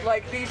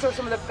like, these are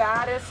some of the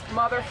baddest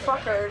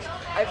motherfuckers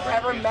I've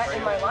ever met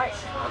in my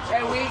life.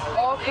 And we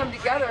all come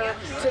together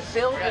to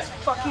build this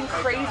fucking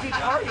crazy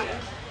party.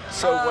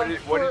 So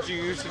what did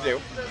you used to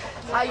do?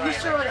 I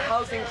used to run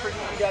housing for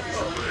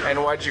DPW.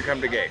 And why'd you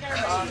come to Gate?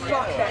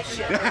 Fuck that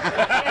shit.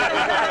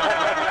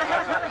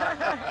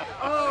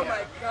 Oh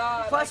my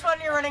god.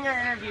 +1, you're running our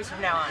interviews from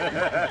now on.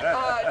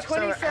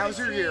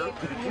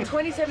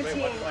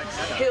 2017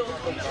 killed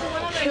me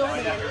in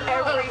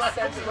every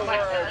sense of the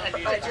word.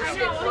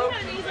 It broke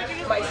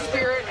my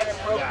spirit and it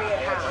broke me in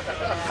half.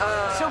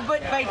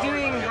 But by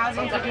doing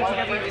housing for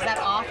DPW, is that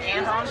off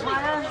and on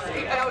playa?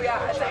 Oh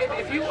yeah. So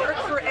if you work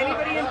for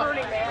anybody in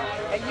Burning Man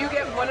and you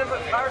get one of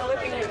our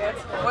living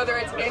units, whether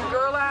it's in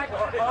Gerlach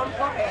or on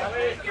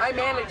playa, I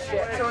managed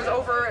it. So it was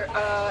over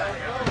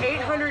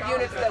 800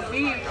 units that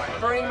we,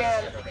 Burning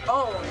Man,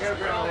 owned,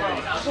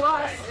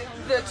 plus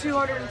the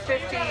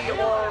 250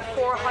 or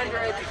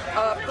 400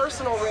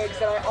 personal rigs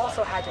that I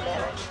also had to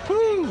manage.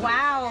 Woo.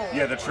 Wow.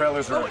 Yeah, the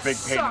trailers were a big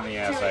pain in the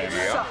ass.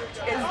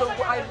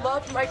 I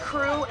loved my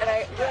crew, and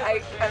I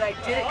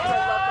did it because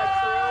I loved my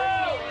crew.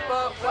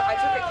 But I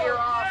took a year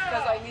off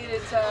because I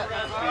needed to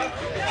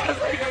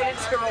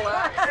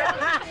relax.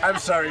 I'm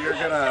sorry,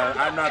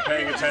 I'm not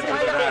paying attention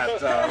to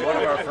that. One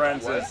of our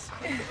friends is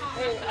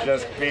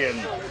just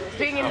being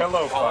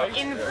pillow fucked.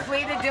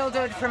 Inflated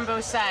dildoed from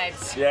both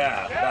sides.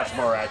 Yeah, that's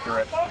more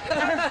accurate.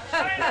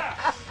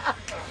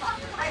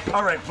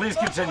 All right, please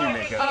continue,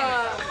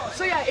 Mika.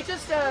 So yeah, it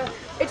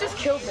just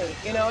killed me.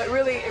 You know, it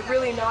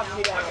really knocked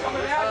me down.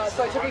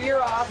 So I took a year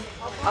off.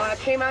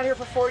 Came out here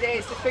for 4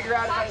 days to figure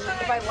out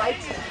if I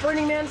liked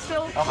Burning Man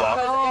still.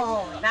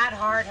 That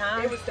hard,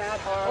 huh? It was that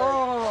hard.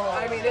 Oh.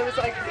 I mean, it was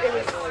like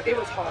it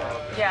was hard.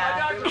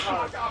 Yeah. It was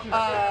hard.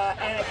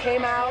 And I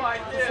came out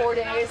for 4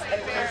 days,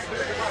 and it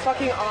was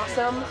fucking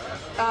awesome.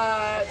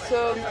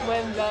 So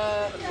when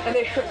the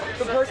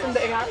person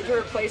they had to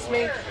replace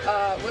me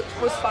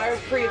was fired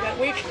pre-event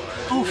week.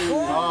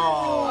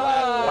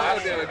 Wow,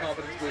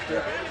 confidence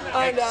booster.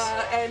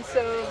 And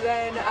so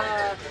then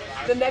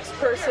the next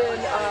person,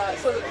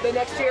 so the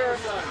next year,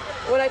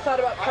 when I thought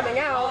about coming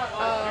out,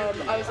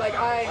 I was like,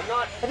 I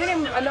think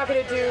I'm not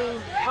going to do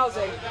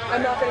housing.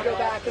 I'm not going to go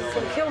back because it's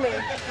going to kill me.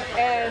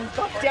 And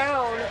Buck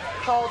Down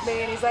called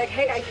me and he's like,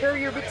 hey, I hear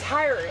you're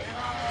retiring.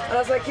 And I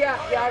was like, yeah,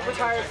 I've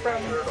retired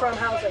from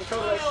housing,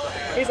 totally.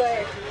 He's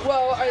like,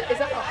 well, is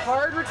that a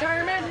hard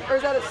retirement or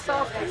is that a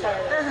soft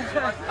retirement?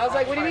 I was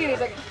like, what do you mean? He's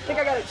like, I think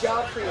I got a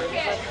job for you.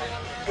 He's like,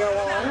 go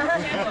on.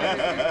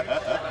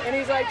 And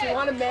he's like, do you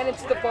want to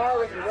manage the bar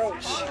with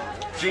Roach?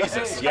 Jesus, I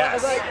was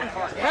yes. like,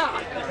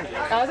 yeah.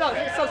 That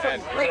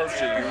sounds great. Roach,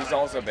 who's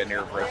also been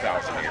here for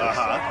 1,000 years.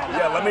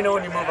 Yeah, let me know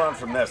when you move on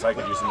from this. I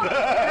could use some. But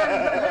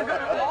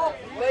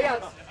yeah,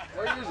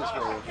 What year is this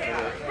for?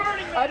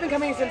 I've been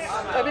coming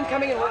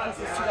and working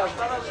since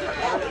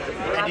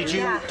 2000. And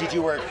did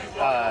you work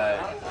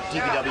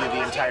DPW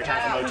the entire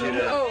time from 02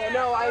 to? Oh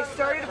no, I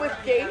started with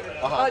Gate.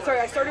 I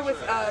started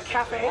with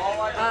Cafe,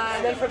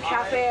 and then from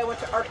Cafe I went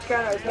to Arctica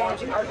and I was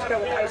managing Arctica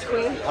with Ice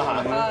Queen.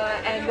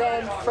 And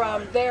then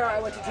from there I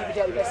went to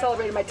DPW. I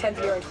celebrated my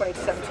 10th year in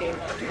 2017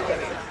 for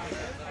DPW.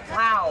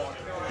 Wow.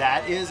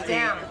 That is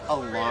a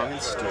long and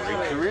storied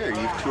career.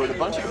 You've toured a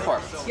bunch of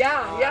departments.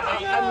 Yeah.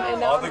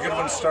 And All the good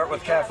ones start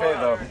with Cafe,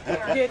 though.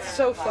 It's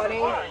so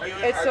funny.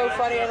 It's so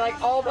funny. And like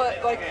all the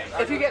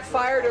if you get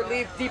fired or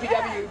leave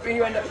DPW,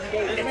 you end up in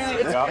Gate.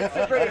 It's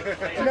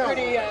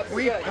pretty.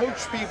 We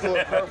poach people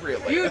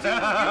appropriately. You do. You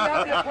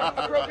have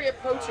the appropriate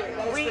poaching.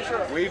 That is for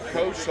sure. We've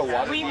poached a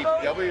lot of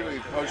DPW.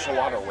 We've poached a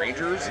lot of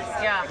Rangers.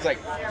 Yeah. It's like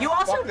you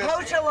also fuck this.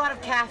 poach a lot of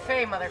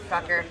cafe,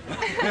 motherfucker.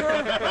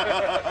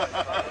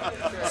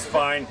 It's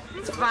fine.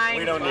 It's fine.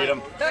 We don't need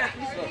them.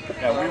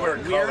 Yeah, we were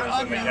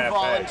colors in the cafe.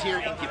 Volunteer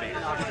incubator.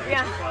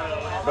 Yeah.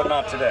 But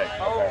not today.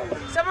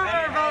 Some of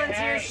our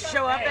volunteers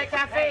show up at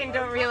cafe and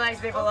don't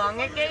realize they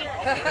belong at Gate.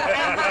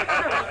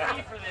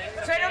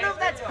 So I don't know if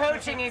that's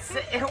poaching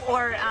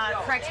or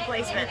correct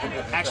placement.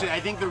 Actually, I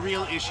think the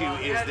real issue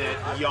is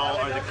that y'all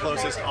are the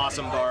closest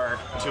awesome bar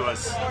to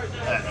us.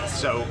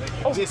 So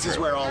this is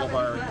where all of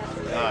our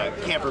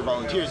camper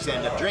volunteers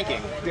end up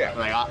drinking. Yeah.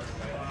 Like,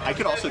 I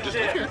could also just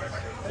live here.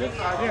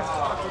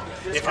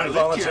 If I lived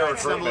volunteer here, I'd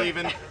stumble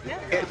recruitment.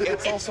 even.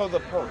 It's also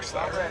the perks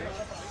there.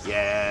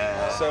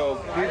 Yeah.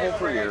 So people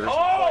for years,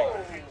 like,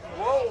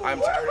 I'm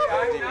tired of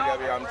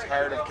DPW, I'm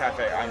tired of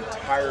Cafe, I'm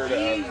tired of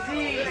 3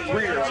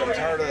 years, I'm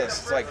tired of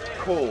this. It's like,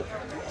 cool.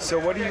 So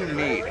what do you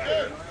need?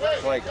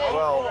 Like,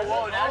 well,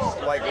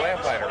 like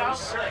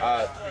Lamplighters,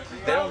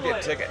 they don't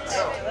get tickets.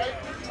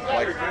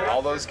 Like,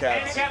 all those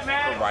cats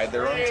provide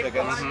their own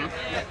tickets,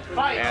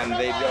 and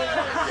they don't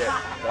get,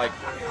 like,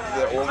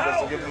 the org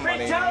doesn't give them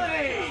money or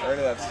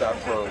any of that stuff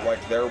for,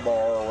 like, their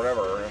bar or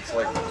whatever. And it's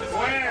like,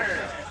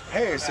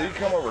 hey, so you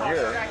come over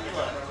here,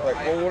 like,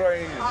 well, what do I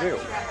need to do?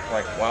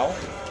 Like, well,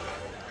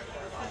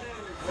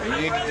 you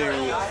need to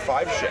do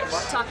 5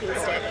 shifts. Talking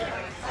stick.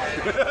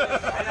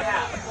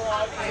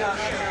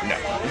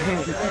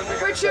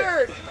 No.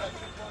 Richard!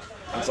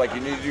 It's like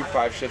you need to do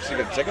 5 shifts to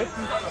get a ticket.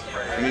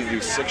 You need to do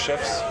 6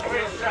 shifts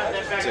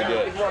to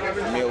get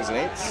meals and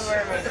eats,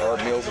 or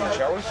meals and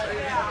showers,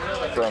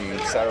 from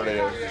Saturday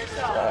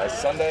to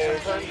Sunday,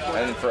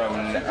 and from,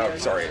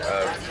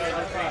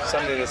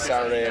 Sunday to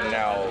Saturday, and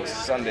now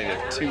Sunday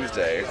to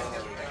Tuesday.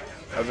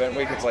 Event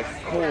week, it's like,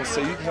 cool, so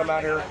you can come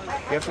out here,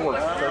 you have to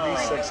work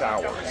 36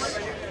 hours.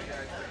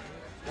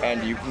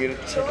 And you can get a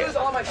ticket.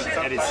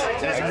 That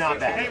is not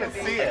bad. A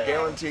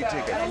guaranteed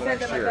ticket for the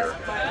next year.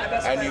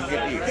 And you can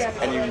get eats,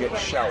 and you can get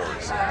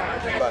showers.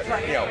 But,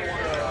 you know.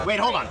 Wait,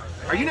 hold on.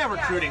 Are you now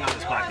recruiting on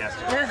this podcast?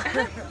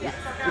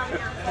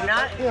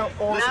 Not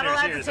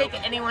allowed to take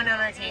open. anyone on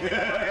our team. No,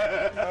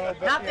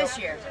 but, Not this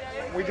year.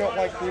 We don't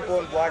like people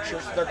in black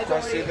shirts. They're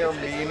crusty, they're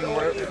mean.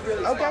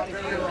 Okay.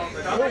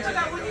 Cool.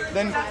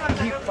 Then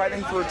keep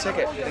fighting for a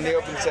ticket in the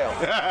open sale.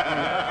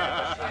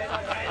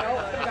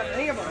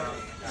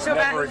 So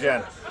Never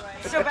again.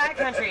 So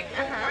backcountry,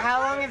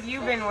 how long have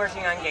you been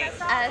working on Gate?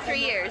 3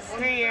 years.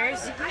 3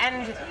 years?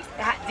 And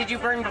did you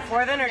burn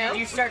before then, or did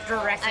you start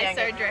directly on Gate? I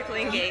started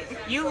directly in Gate.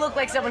 You look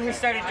like someone who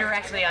started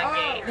directly on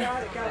Gate.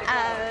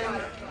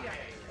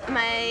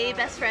 My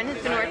best friend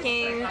has been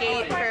working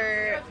Gate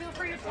for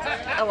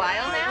a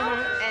while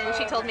now, and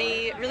she told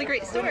me really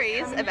great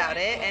stories about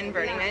it and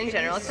Burning Man in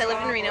general, because I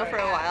lived in Reno for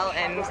a while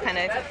and was kind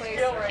of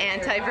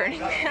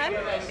anti-Burning Man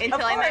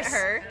until I met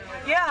her.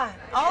 Yeah,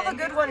 all the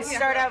good ones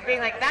start out being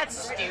like, that's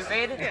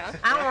stupid.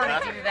 I don't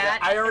want to do that.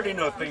 I already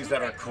know things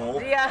that are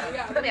cool. Yeah.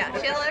 Yeah,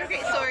 she had a lot of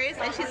great stories,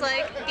 and she's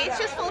like, Gate's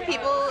just full of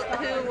people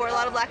who wore a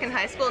lot of black in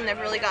high school and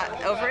never really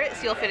got over it,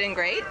 so you'll fit in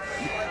great.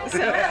 So,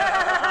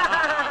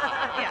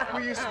 yeah.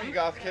 We used to be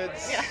goth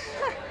kids. Yeah.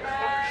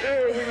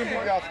 Yeah, we can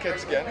be goth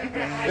kids again.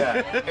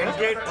 Yeah. In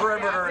Gate,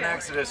 Perimeter, and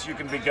Exodus, you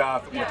can be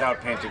goth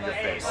without painting your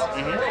face.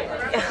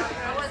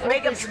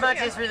 Makeup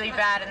smudge is really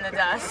bad in the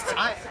dust.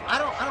 I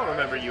don't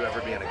remember you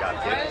ever being a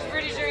goth kid. I was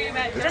pretty sure you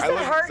meant. I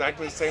look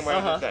exactly the same way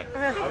I did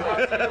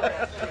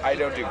then. I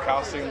don't do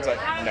costumes.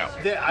 No.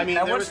 I mean,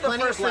 and what's the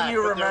first thing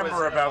you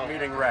remember about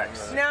meeting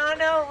Rex?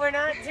 No, we're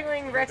not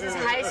doing Rex's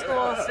high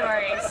school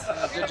stories.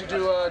 Did you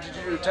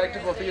do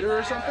technical theater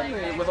or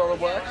something with all the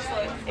blacks?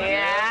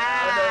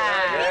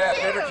 Yeah,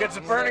 theater kids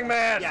at Burning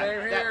Man.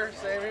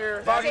 Same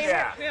here. Fuck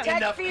yeah.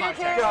 Tech theater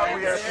kids. God,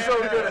 we are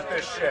so good at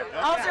this shit.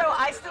 Also,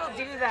 I still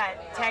do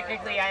that.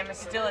 Technically, I'm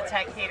still a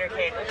tech theater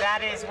kid.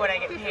 That is what I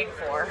get paid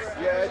for.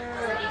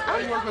 Yeah,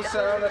 I work with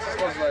sound. That's as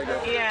close as I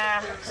go.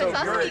 Yeah. So it's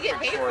awesome you get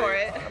paid for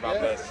it. About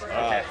this.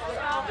 Okay.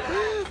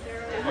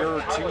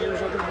 You're 2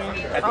 years older than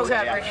me?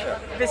 Okay,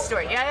 this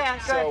story. Yeah,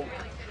 So,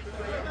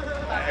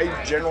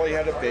 I generally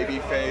had a baby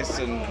face,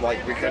 and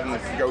like we couldn't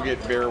go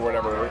get beer or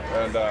whatever,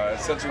 and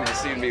since we was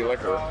C&B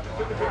liquor, I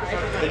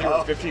think you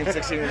were 15,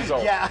 16 years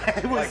old. Yeah,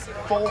 it was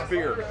like full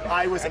beer.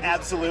 I was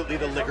absolutely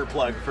the liquor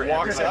plug for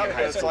Walks everybody up, in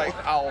high it's school. like,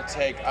 I'll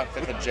take a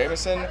fifth of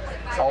Jameson,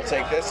 I'll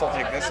take this, I'll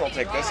take this, I'll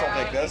take this,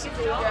 I'll take this,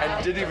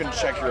 and didn't even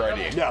check your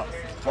ID. No.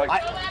 Like,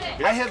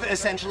 I have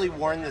essentially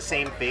worn the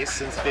same face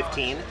since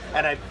 15,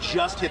 and I've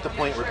just hit the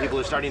point where people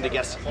are starting to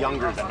guess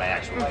younger than my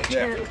actual age.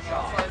 Yeah.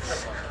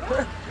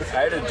 I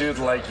had a dude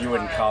like you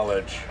in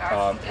college.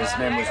 His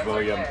name was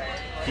William.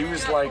 He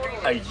was like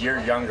a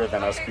year younger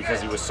than us because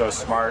he was so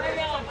smart.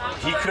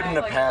 He couldn't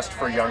have passed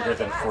for younger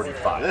than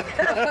 45.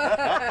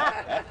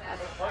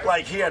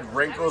 Like, he had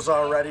wrinkles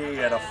already, he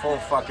had a full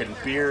fucking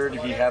beard,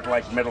 he had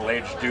like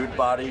middle-aged dude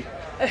body.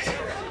 I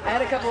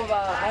had a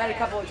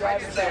couple of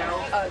drivers there,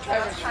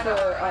 drivers for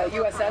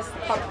USS,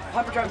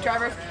 pumper truck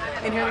drivers,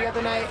 in here the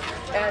other night,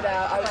 and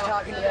I was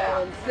talking to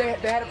them,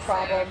 and they had a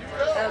problem,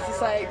 and I was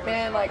just like,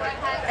 man, like,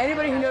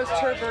 anybody who knows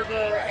Turd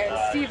Burglar and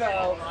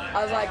Steve-O,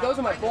 I was like, those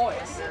are my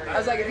boys. I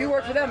was like, if you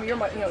work for them, you're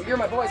my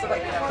boys. They're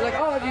like,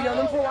 oh, have you known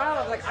them for a while?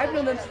 I was like, I've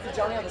known them since the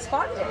Johnny on the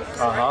Spot days.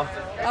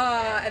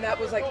 And that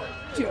was like,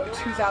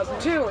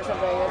 2002 or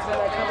something. And then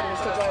that company was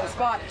still Johnny on the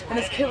Spot, and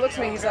this kid looks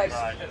at me, he's like,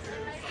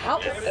 how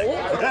old are you?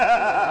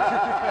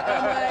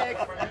 I'm like,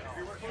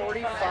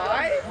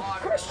 45?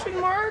 Question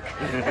mark?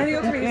 And he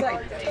looks at me, he's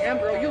like, damn,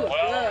 bro, you look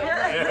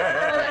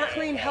good.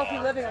 Clean, healthy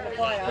living on the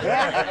playa.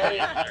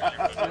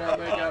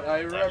 I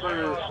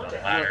remember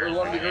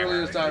one of the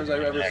earliest times I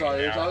ever saw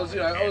you. I was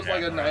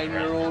like a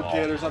 9-year-old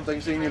kid or something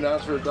singing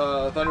announced for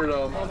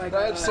Thunderdome. Oh my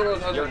God.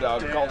 Your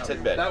dog called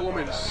Tidbit. That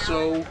woman's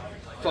so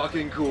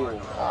fucking cool.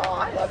 Oh,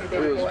 I love you,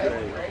 baby It was boy.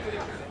 great.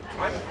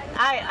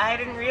 I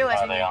didn't realize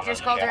when you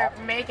just called her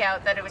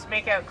Makeout that it was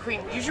Makeout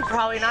Queen. You should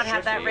probably not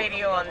have that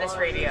radio on this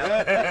radio.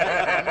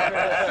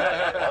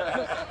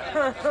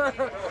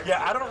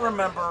 Yeah, I don't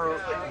remember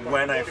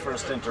when I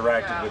first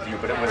interacted with you,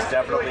 but it was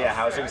definitely a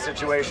housing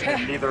situation,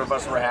 and neither of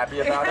us were happy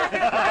about it.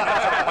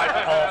 Like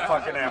all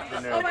fucking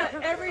afternoon. Oh my,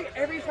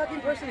 every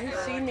fucking person who's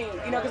seen me,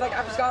 because like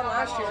I was gone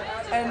last year,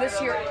 and this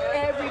year,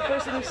 every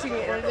person who's seen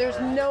me, and there's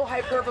no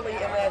hyperbole in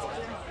this.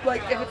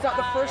 Like, if it's not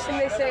the first thing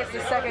they say, it's the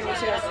second, which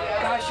is,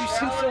 gosh, you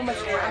seem so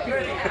much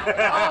happier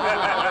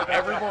now.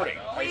 Every morning,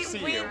 I see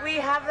you. We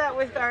have that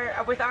with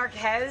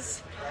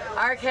Arquez.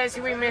 Arquez,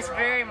 who we miss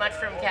very much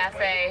from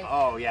Cafe.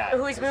 Oh, yeah.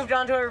 Who's moved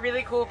on to a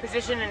really cool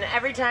position, and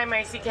every time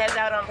I see Kez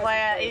out on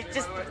playa, it's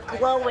just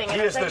glowing. He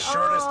is the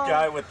shortest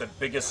guy with the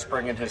biggest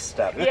spring in his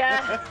step.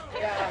 Yeah.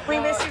 We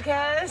miss you,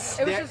 Kez.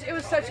 It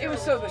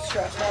was so much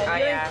stress,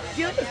 man.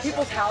 Dealing with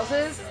people's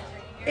houses,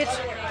 it's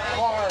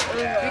hard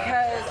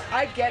because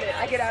I get it.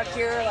 I get out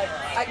here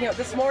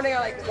this morning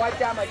I wiped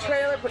down my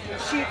trailer, put new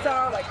sheets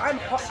on. Like I'm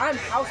house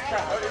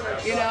proud,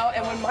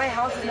 And when my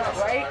house is not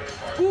right,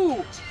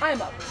 ooh,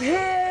 I'm a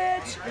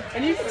bitch.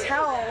 And you can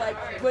tell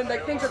when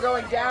things are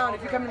going down.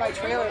 If you come to my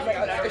trailer, it's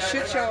like a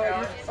shit show,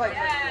 and you're like,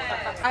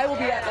 I will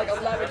be at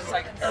 11, just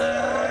like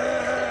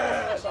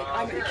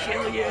I'm gonna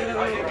kill you.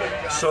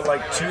 So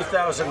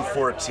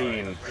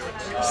 2014,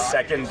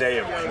 second day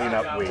of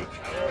cleanup week,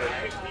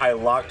 I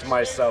locked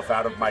myself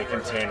out of my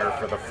container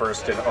for the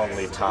first and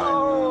only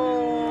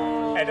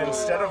time. And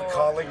instead of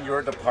calling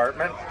your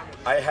department,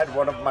 I had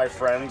one of my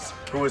friends,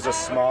 who is a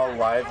small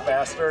live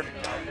bastard,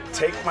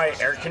 take my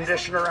air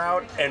conditioner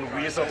out and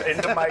weasel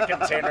into my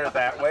container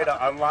that way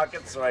to unlock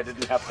it so I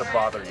didn't have to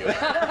bother you.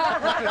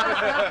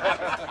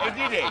 Hey,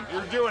 D-Day,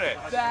 you're doing it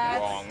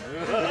wrong.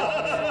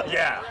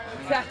 Yeah.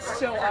 That's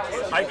so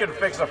awesome. I can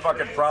fix a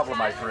fucking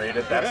problem I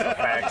created, that's the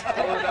fact.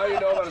 Well, now you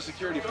know about a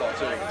security flaw,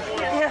 too.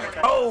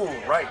 Oh,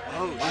 right.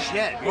 Oh,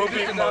 shit. We'll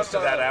beat most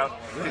of that out.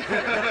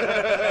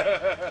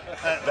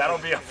 That'll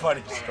be a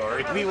funny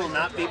story. We will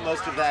not beat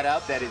most of that out.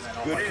 That is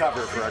good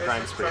cover for our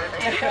crime spree.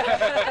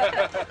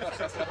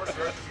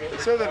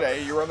 So the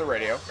day you were on the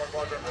radio.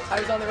 I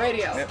was on the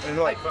radio. And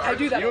like, I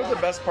do that. You know what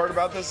the best part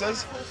about this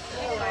is?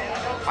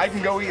 I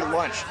can go eat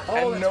lunch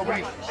and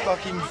nobody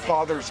fucking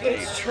bothers me.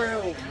 It's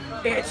true.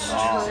 It's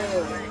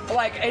true.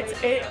 Like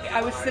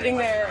I was sitting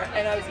there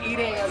and I was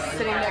eating. I was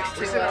sitting next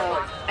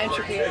to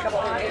Entropy and a couple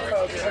other gay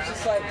folks. And I was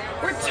just like,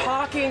 we're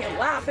talking and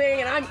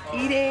laughing, and I'm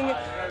eating,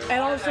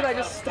 and all of a sudden I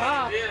just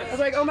stopped. I was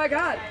like, oh my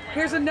god,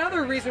 here's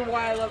another reason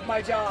why I love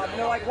my job. And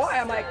they're like, why?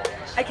 I'm like,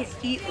 I can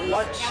eat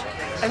lunch.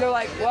 And they're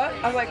like, what?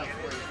 I'm like,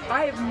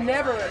 I have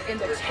never, in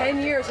the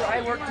 10 years that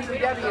I worked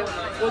DPW,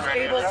 was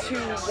able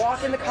to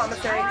walk in the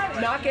commissary,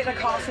 not get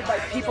accosted by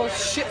people's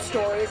shit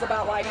stories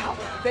about like how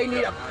they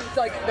need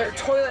their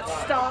toilet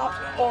stopped,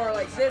 or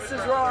like this is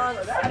wrong,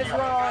 or that is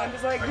wrong. I'm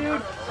just like,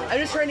 dude, I'm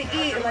just trying to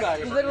eat, and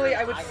like literally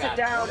I would sit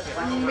down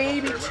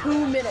maybe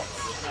 2 minutes,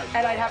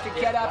 and I'd have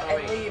to get up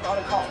and leave on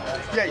a call.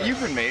 Yeah, you've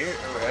been me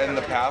in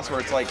the past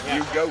where it's like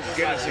you go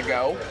get it to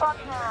go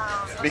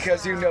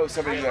because you know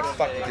somebody's gonna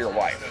fuck with your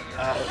wife.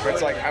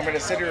 It's like, I'm gonna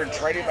sit here and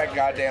try to eat my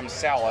goddamn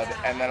salad,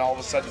 and then all of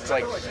a sudden it's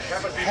like,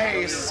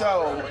 hey,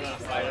 so,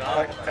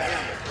 like,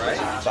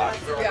 fuck.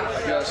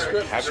 Yeah,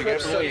 script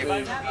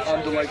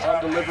on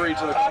delivery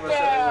to the commissary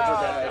with her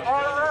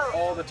bag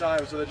all the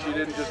time, so that she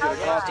didn't just get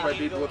accosted by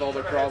people with all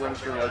their problems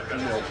for like,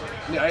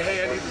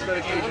 hey, I need this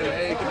medication.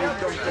 Hey, can you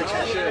come fix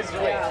my shit?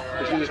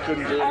 But she just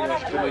couldn't do it anymore.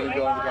 She couldn't even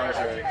go into the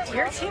commissary.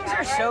 Your teams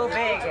are so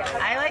big.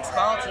 I like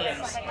small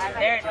teams.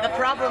 The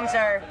problems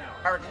are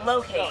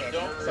located.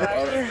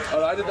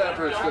 I did that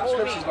for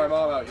Scripps is my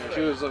mom out here.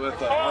 She was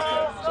with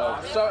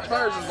Ahmed. So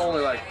Spires is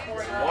only like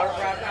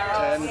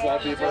 10,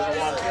 12 people.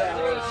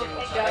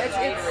 Yeah,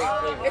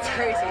 it's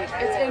crazy.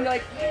 It's in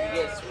like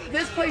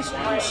this place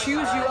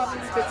chews you up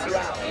and spits you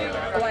out.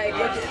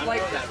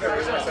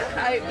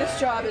 This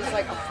job is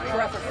like a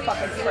breath of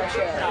fucking fresh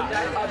air.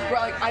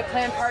 I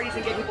plan parties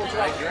and get people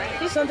drunk.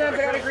 Sometimes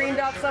I gotta green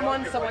dot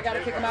someone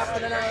gotta kick them out for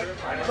the night.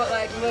 But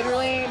like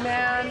literally,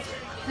 man.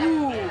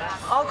 Ooh.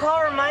 I'll call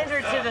a reminder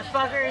to the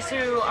fuckers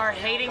who are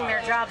hating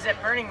their jobs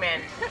at Burning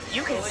Man.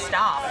 You can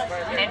stop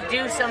and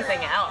do something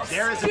else.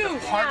 There is a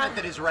department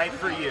that is right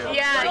for you.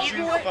 Yeah, you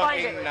can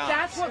find it.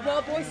 That's what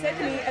Wild Boy said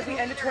to me at the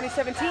end of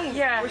 2017.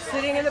 Yeah. We're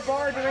sitting in the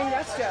bar during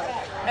Resto,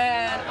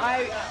 and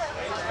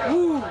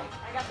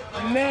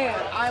man,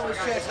 I was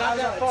on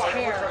a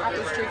tear. I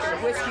was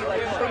drinking whiskey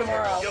like no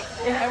tomorrow.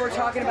 And we're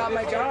talking about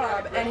my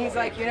job, and he's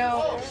like,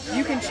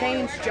 you can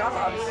change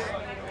jobs.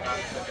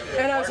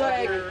 And I was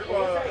like,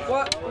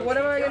 what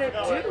am I gonna do?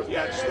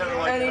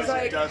 And he's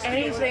like,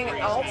 anything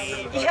else?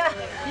 Yeah,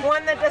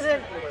 one that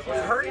doesn't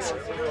hurt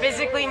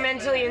physically,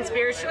 mentally, and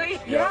spiritually.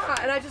 Yeah,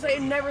 and I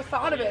never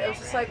thought of it. It was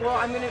just like,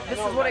 this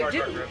is what I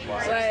do.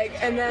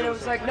 Like, and then it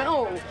was like,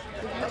 no,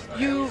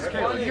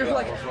 you're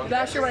like,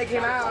 last year when I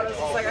came out, I was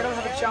just like, I don't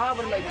have a job,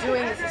 what am I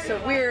doing? This is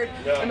so weird.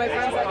 And my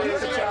friend's like, you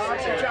have a job.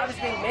 Your job is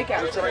being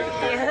Makeout Queen.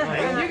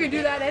 And you can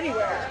do that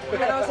anywhere.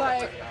 And I was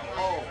like,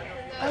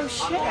 oh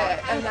shit,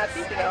 and that's,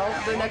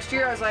 the next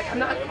year I was like, I'm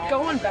not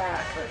going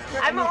back.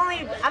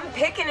 I'm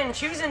picking and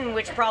choosing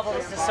which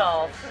problems to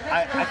solve.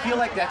 I feel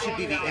like that should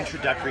be the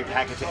introductory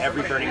packet to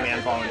every Burning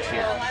Man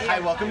volunteer. Hi,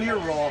 welcome to your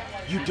role.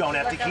 You don't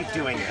have to keep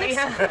doing this.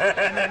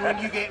 And then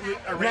when you get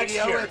a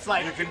radio, it's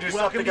like, you can do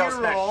welcome to your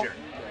role.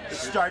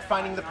 Start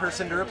finding the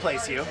person to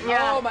replace you.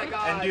 Yeah. Oh my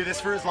god. And do this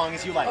for as long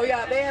as you like. Oh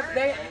yeah,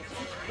 they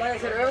like I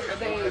said earlier,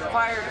 they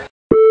fired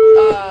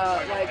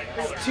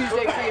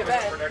Tuesday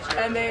pre-event,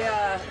 and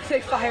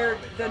they fired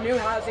the new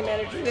housing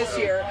manager this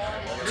year,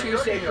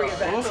 Tuesday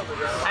pre-event.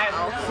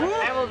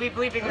 I will be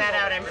bleeping that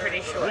out, I'm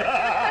pretty sure.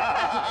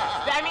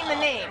 I mean the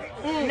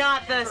name,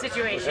 not the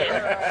situation.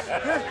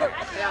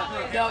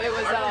 No, it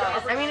was,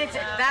 it's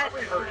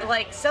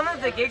that, some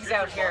of the gigs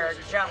out here are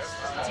just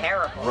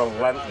terrible.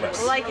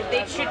 Relentless.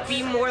 They should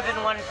be more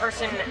than one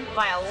person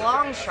by a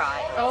long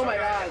shot. Oh my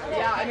god,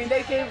 yeah,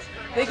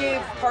 they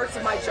gave parts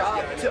of my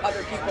job to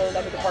other people in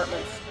other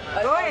departments.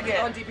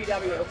 On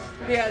DPW,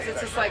 because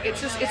it's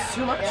just it's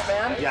too much,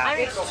 man. Yeah,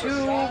 it's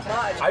too much.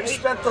 I've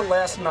spent the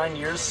last 9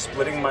 years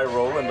splitting my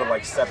role into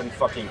 7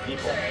 fucking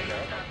people.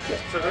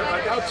 So they're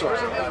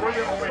outsourcing.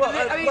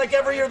 Well,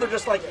 every year they're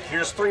just like,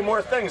 here's 3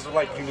 more things. They're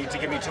like, you need to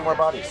give me 2 more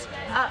bodies.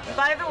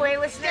 By the way,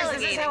 listeners,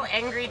 this is how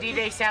angry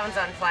DJ sounds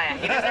on Flat.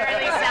 He doesn't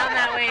really sound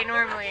that way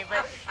normally,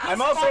 but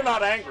I'm also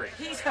not angry.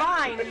 He's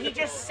fine. He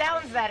just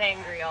sounds that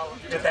angry all the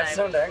time. Did that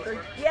sound angry?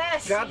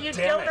 Yes. God you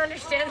damn don't it.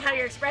 understand how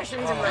your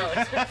expressions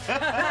emote.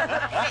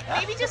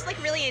 Maybe just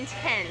really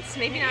intense,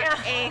 maybe not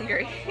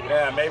angry.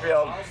 Yeah, maybe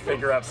I'll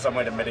figure out some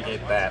way to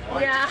mitigate that.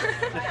 Yeah,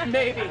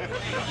 maybe.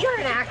 You're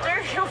an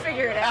actor, you'll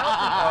figure it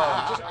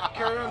out. Just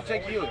carry on and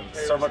take helium.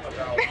 So much.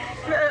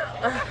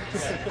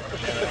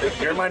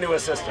 You're my new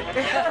assistant.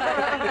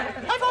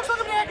 Hi folks,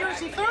 welcome to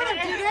Accuracy 3rd. I'm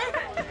TJ.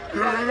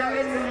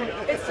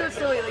 It's so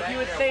silly. Like you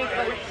would think,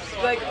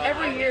 like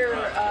every year,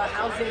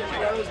 housing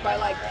grows by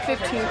like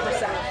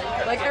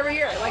 15%. Like every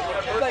year, like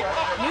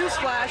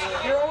newsflash,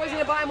 you're always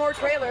gonna buy more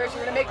trailers.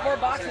 You're gonna make more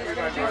boxes. You're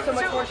gonna do so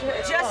much more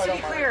shit. Just to be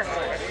clear,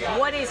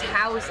 what is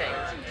housing?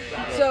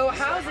 So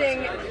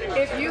housing,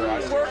 if you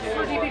work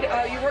for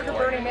you work for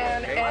Burning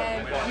Man,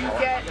 and you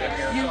get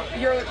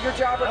your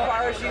job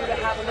requires you to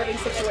have a living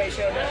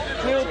situation.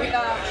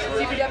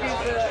 DPW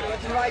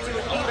provides you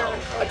with either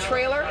a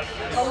trailer,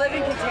 a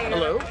living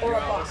container, or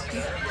a box.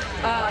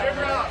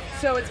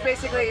 So it's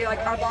basically like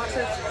our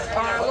boxes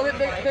are a little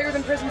bit bigger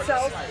than prison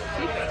cells.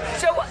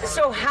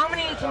 So how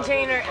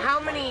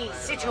many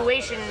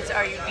situations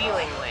are you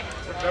dealing with?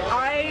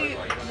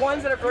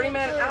 Ones that are Burning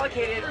Man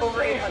allocated,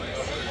 over 800.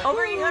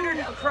 Over 800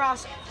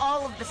 across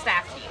all of the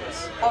staff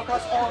teams.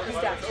 Across all of the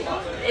staff teams.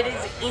 It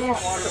is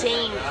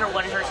insane for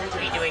one person to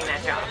be doing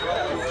that job.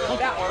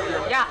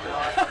 Yeah.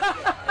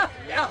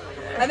 Yeah.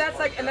 And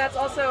that's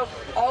also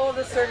all of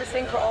the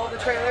servicing for all of the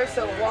trailers,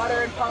 so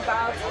water and pump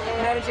outs,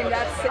 managing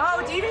that.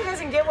 Oh, Dee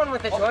doesn't get one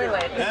with a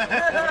toilet.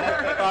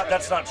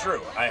 That's not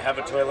true. I have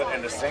a toilet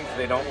and a sink.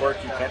 They don't work.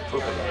 You can't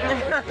poop in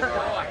them.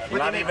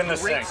 Not even the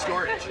sink. Great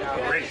storage.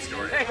 Great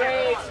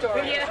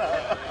storage.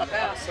 Yeah.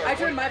 I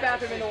turned my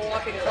bathroom into a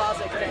walk-in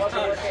closet because it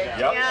wasn't working.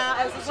 Yep. Yeah.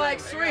 I was just like,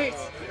 sweet.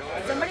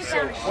 Somebody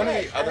found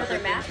another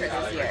mattress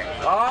this year.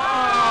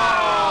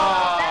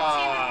 That's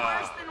even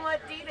worse than what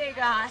D-Day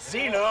got.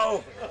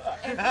 Zeno!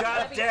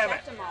 God damn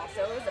it!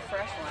 So it was a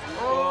fresh one.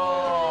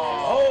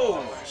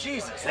 Oh,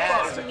 Jesus.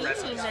 That's mean.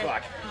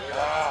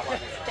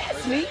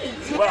 That's me.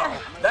 Well,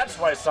 that's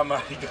why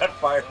somebody got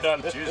fired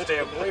on Tuesday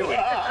of Blue Week.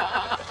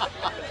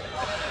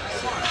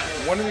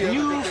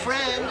 New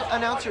friend,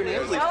 announce your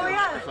name, please. Oh,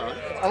 yeah.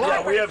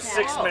 Yeah, we have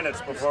 6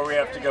 minutes before we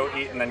have to go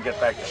eat and then get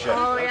back to ship.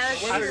 Oh, yeah.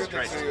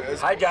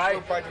 Hi,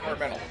 Guy.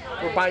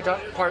 We're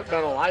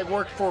bi-departmental. I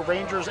work for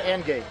Rangers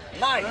and Gate.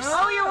 Nice.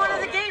 Oh, you're one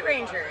of the Gate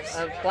Rangers.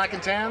 Black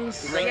and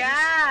Tans.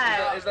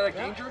 Yeah. Is that a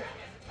danger?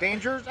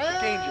 Dangers?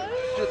 Danger.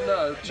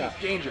 No,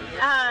 danger.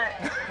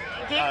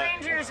 Gate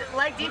Rangers,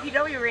 like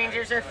DPW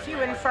Rangers, are few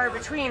and far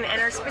between and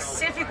are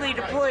specifically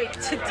deployed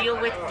to deal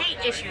with gate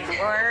issues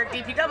or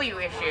DPW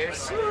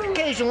issues.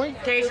 Occasionally.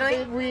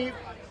 Occasionally?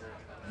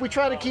 We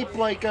try to keep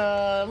like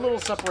a little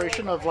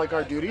separation of like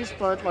our duties,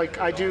 but like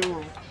I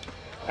do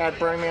at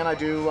Burning Man, I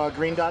do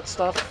green dot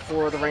stuff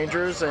for the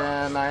Rangers,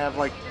 and I have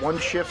like one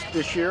shift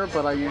this year,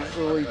 but I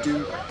usually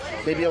do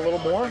maybe a little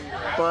more.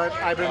 But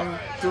I've been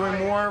doing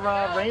more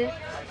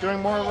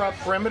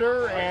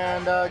perimeter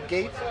and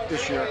gate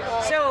this year.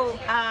 So,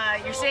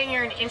 you're saying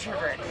you're an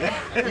introvert?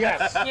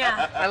 Yes.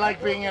 Yeah. I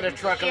like being in a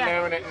truck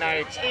alone at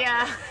night.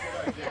 Yeah.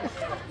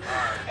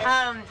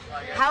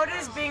 How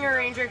does being a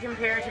ranger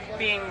compare to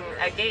being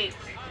a gate?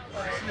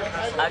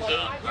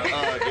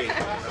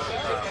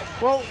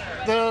 Well,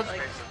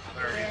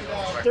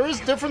 there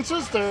is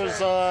differences. There's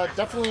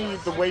definitely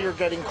the way you're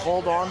getting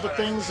called on to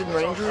things in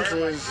Rangers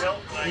is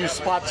you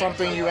spot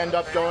something, you end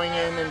up going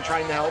in and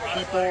trying to help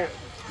people.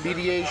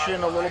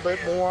 Mediation a little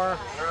bit more,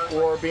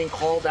 or being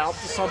called out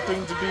to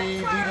something to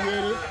be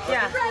mediated.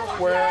 Yeah.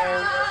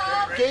 Where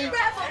Gate,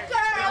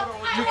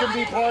 you can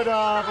be part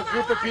of a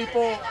group of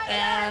people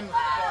and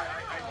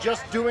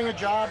just doing a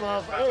job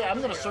of, hey, I'm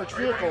going to search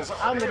vehicles.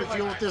 I'm going to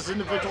deal with this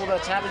individual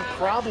that's having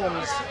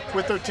problems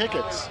with their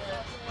tickets.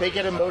 They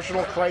get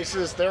emotional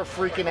crisis. They're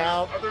freaking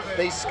out.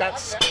 They got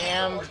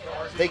scammed.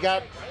 They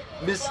got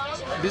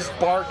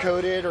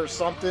misbarcoded or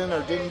something,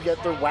 or didn't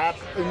get their WAP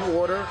in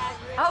order.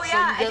 Oh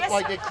yeah, so you get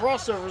like a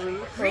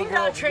crossover. Green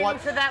dot training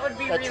for that would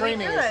be really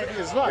training good.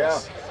 Is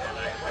nice.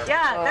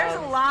 Yeah, there's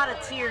a lot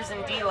of tiers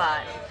in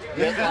D-Lot.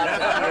 And that's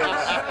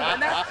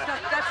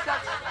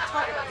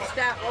talking about the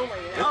staff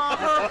only.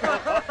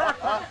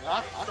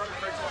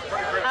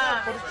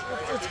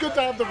 But it's good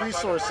to have the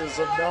resources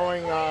of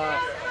knowing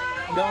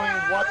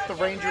what the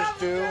Rangers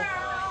do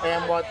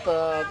and what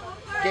the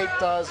Gate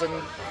does,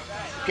 and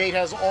Gate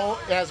has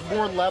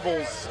more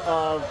levels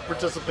of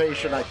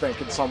participation, I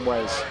think, in some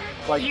ways.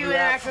 Like you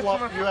have a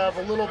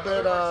little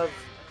bit of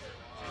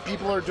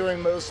people are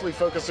doing mostly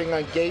focusing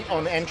on gate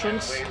on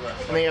entrance,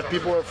 and they have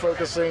people who are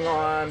focusing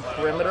on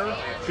perimeter,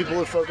 people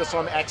who focus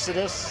on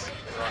exodus,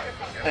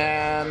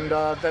 and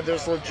then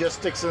there's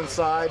logistics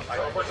inside.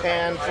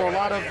 And for a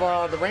lot of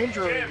the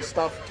Ranger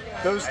stuff,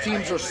 those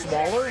teams are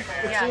smaller,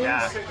 it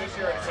seems,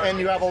 and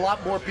you have a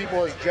lot more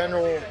people as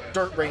general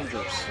dirt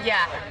rangers.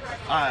 Yeah.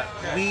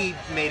 We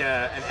made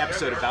an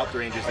episode about the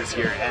Rangers this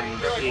year,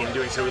 and in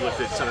doing so, we looked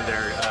at some of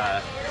their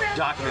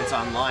documents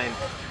online,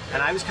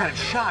 and I was kind of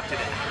shocked at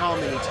how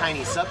many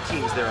tiny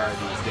sub-teams there are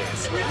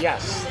these days.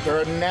 Yes, there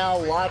are now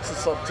lots of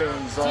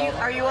sub-teams.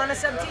 Are you on a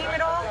sub-team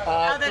at all,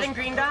 other than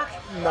Green Doc?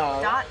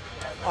 No. Dot?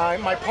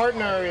 My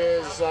partner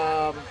is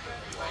a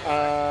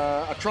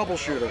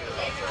troubleshooter,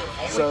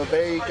 so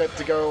they get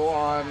to go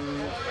on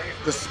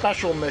the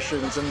special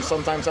missions and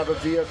sometimes have a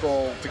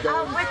vehicle to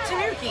go. With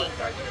Tanuki.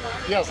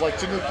 Yes, like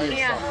Tanuki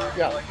and stuff.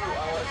 Yeah.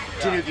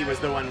 Tanuki was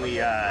the one we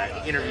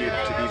interviewed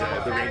to be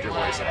the Ranger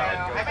voice.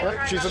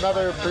 She's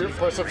another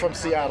person from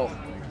Seattle.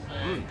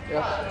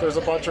 Yeah, there's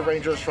a bunch of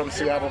rangers from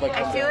Seattle that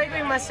come I feel down.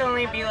 like we must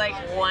only be like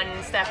one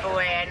step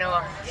away. I know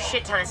a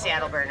shit ton of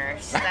Seattle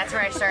burners. That's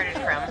where I started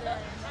from.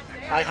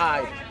 I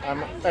hide.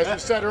 I'm, as you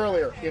said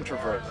earlier,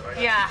 introvert.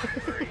 Yeah.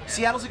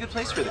 Seattle's a good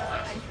place for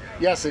that.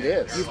 Yes, it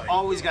is. You've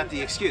always got the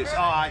excuse. Oh,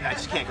 I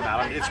just can't come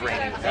out. It's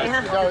raining.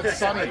 No, it's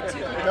sunny.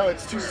 No,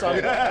 it's too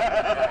sunny.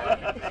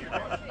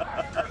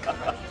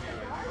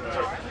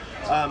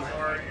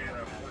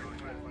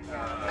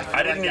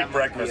 I didn't eat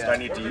breakfast. I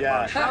need to eat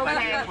lunch.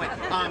 Okay.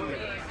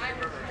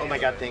 Oh my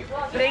God, thank you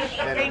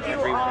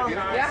all.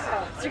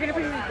 Yeah. So you're gonna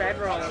put me bread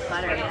roll with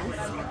butter,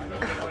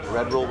 yes?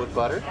 Red roll with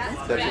butter.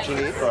 That's what you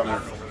need.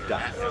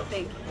 Done.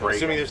 Thank you. Great.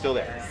 Assuming they're still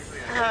there.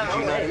 Did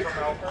you not eat?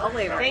 I'll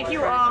leave. Thank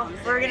you all.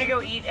 We're gonna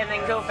go eat and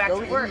then go back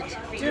to work.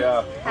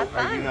 Yeah. Have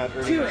fun.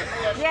 Do it.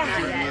 Yeah.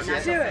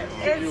 Do it.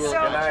 It's so.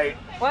 Good night.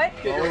 What?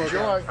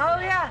 Enjoy. Oh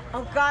yeah.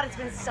 Oh God, it's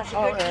been such a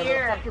good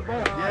year.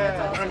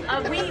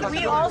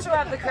 We also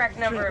have the correct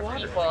number of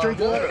people. Drink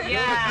water.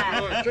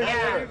 Yeah.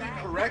 The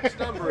correct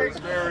number is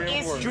very It's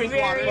important. Drink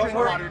very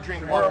water.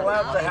 Drink We're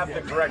allowed to have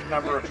the correct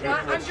number of people.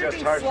 It's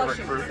just hard to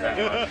recruit them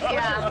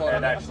Yeah.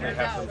 and actually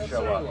have them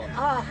show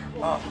up.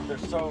 Oh, they're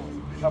so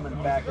coming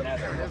back and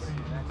asking us.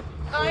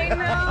 I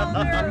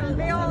know.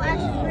 They all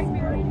actually like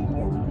me reading.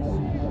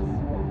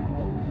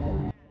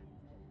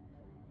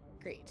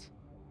 Great.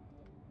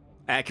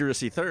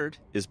 Accuracy Third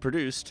is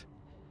produced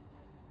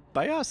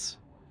by us.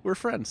 We're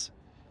friends.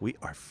 We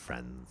are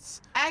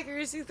friends.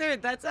 Accuracy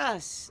Third, that's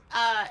us.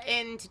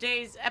 In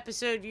today's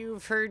episode,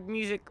 you've heard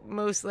music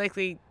most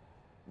likely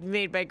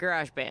made by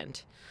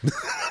GarageBand.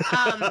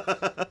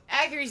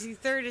 Accuracy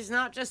Third is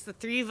not just the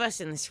three of us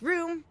in this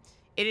room.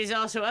 It is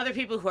also other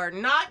people who are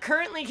not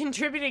currently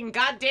contributing.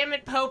 God damn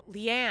it, Pope,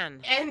 Leanne,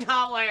 and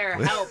Hotwire.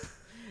 Help.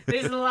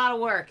 This is a lot of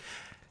work.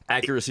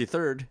 Accuracy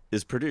Third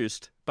is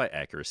produced by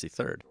Accuracy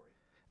Third.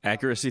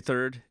 Accuracy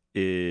Third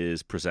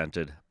is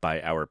presented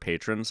by our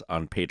patrons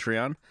on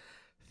Patreon.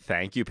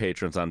 Thank you,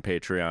 patrons on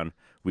Patreon.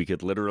 We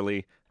could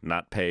literally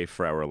not pay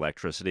for our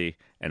electricity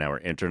and our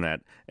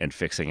internet and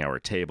fixing our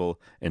table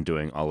and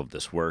doing all of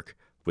this work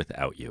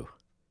without you.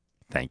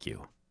 Thank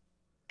you.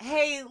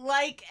 Hey,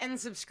 like and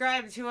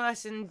subscribe to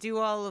us and do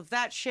all of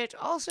that shit.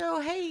 Also,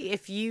 hey,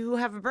 if you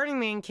have a Burning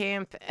Man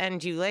camp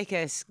and you like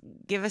us,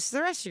 give us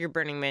the rest of your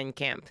Burning Man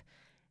camp.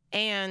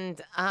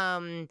 And,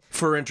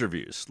 For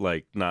interviews,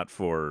 like, not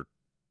for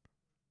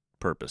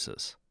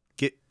purposes.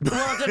 well,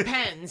 it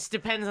depends.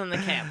 Depends on the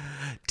camp.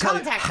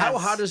 How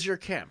hot is your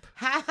camp?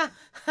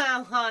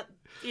 How hot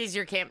is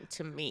your camp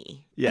to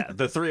me? Yeah,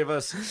 the three of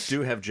us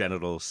do have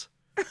genitals.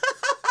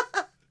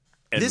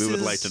 And This we would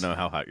is- like to know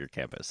how hot your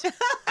camp is.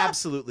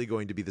 Absolutely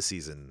going to be the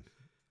season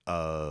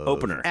of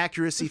Opener.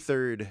 Accuracy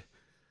Third,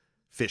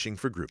 fishing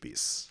for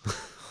groupies.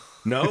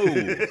 No,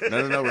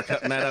 we're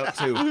cutting that out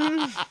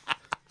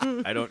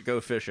too. I don't go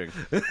fishing.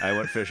 I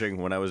went fishing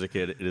when I was a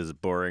kid. It is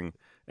boring,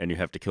 and you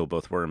have to kill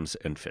both worms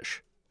and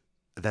fish.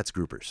 That's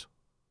groupers.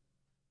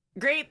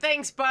 Great,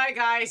 thanks. Bye,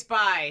 guys.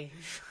 Bye.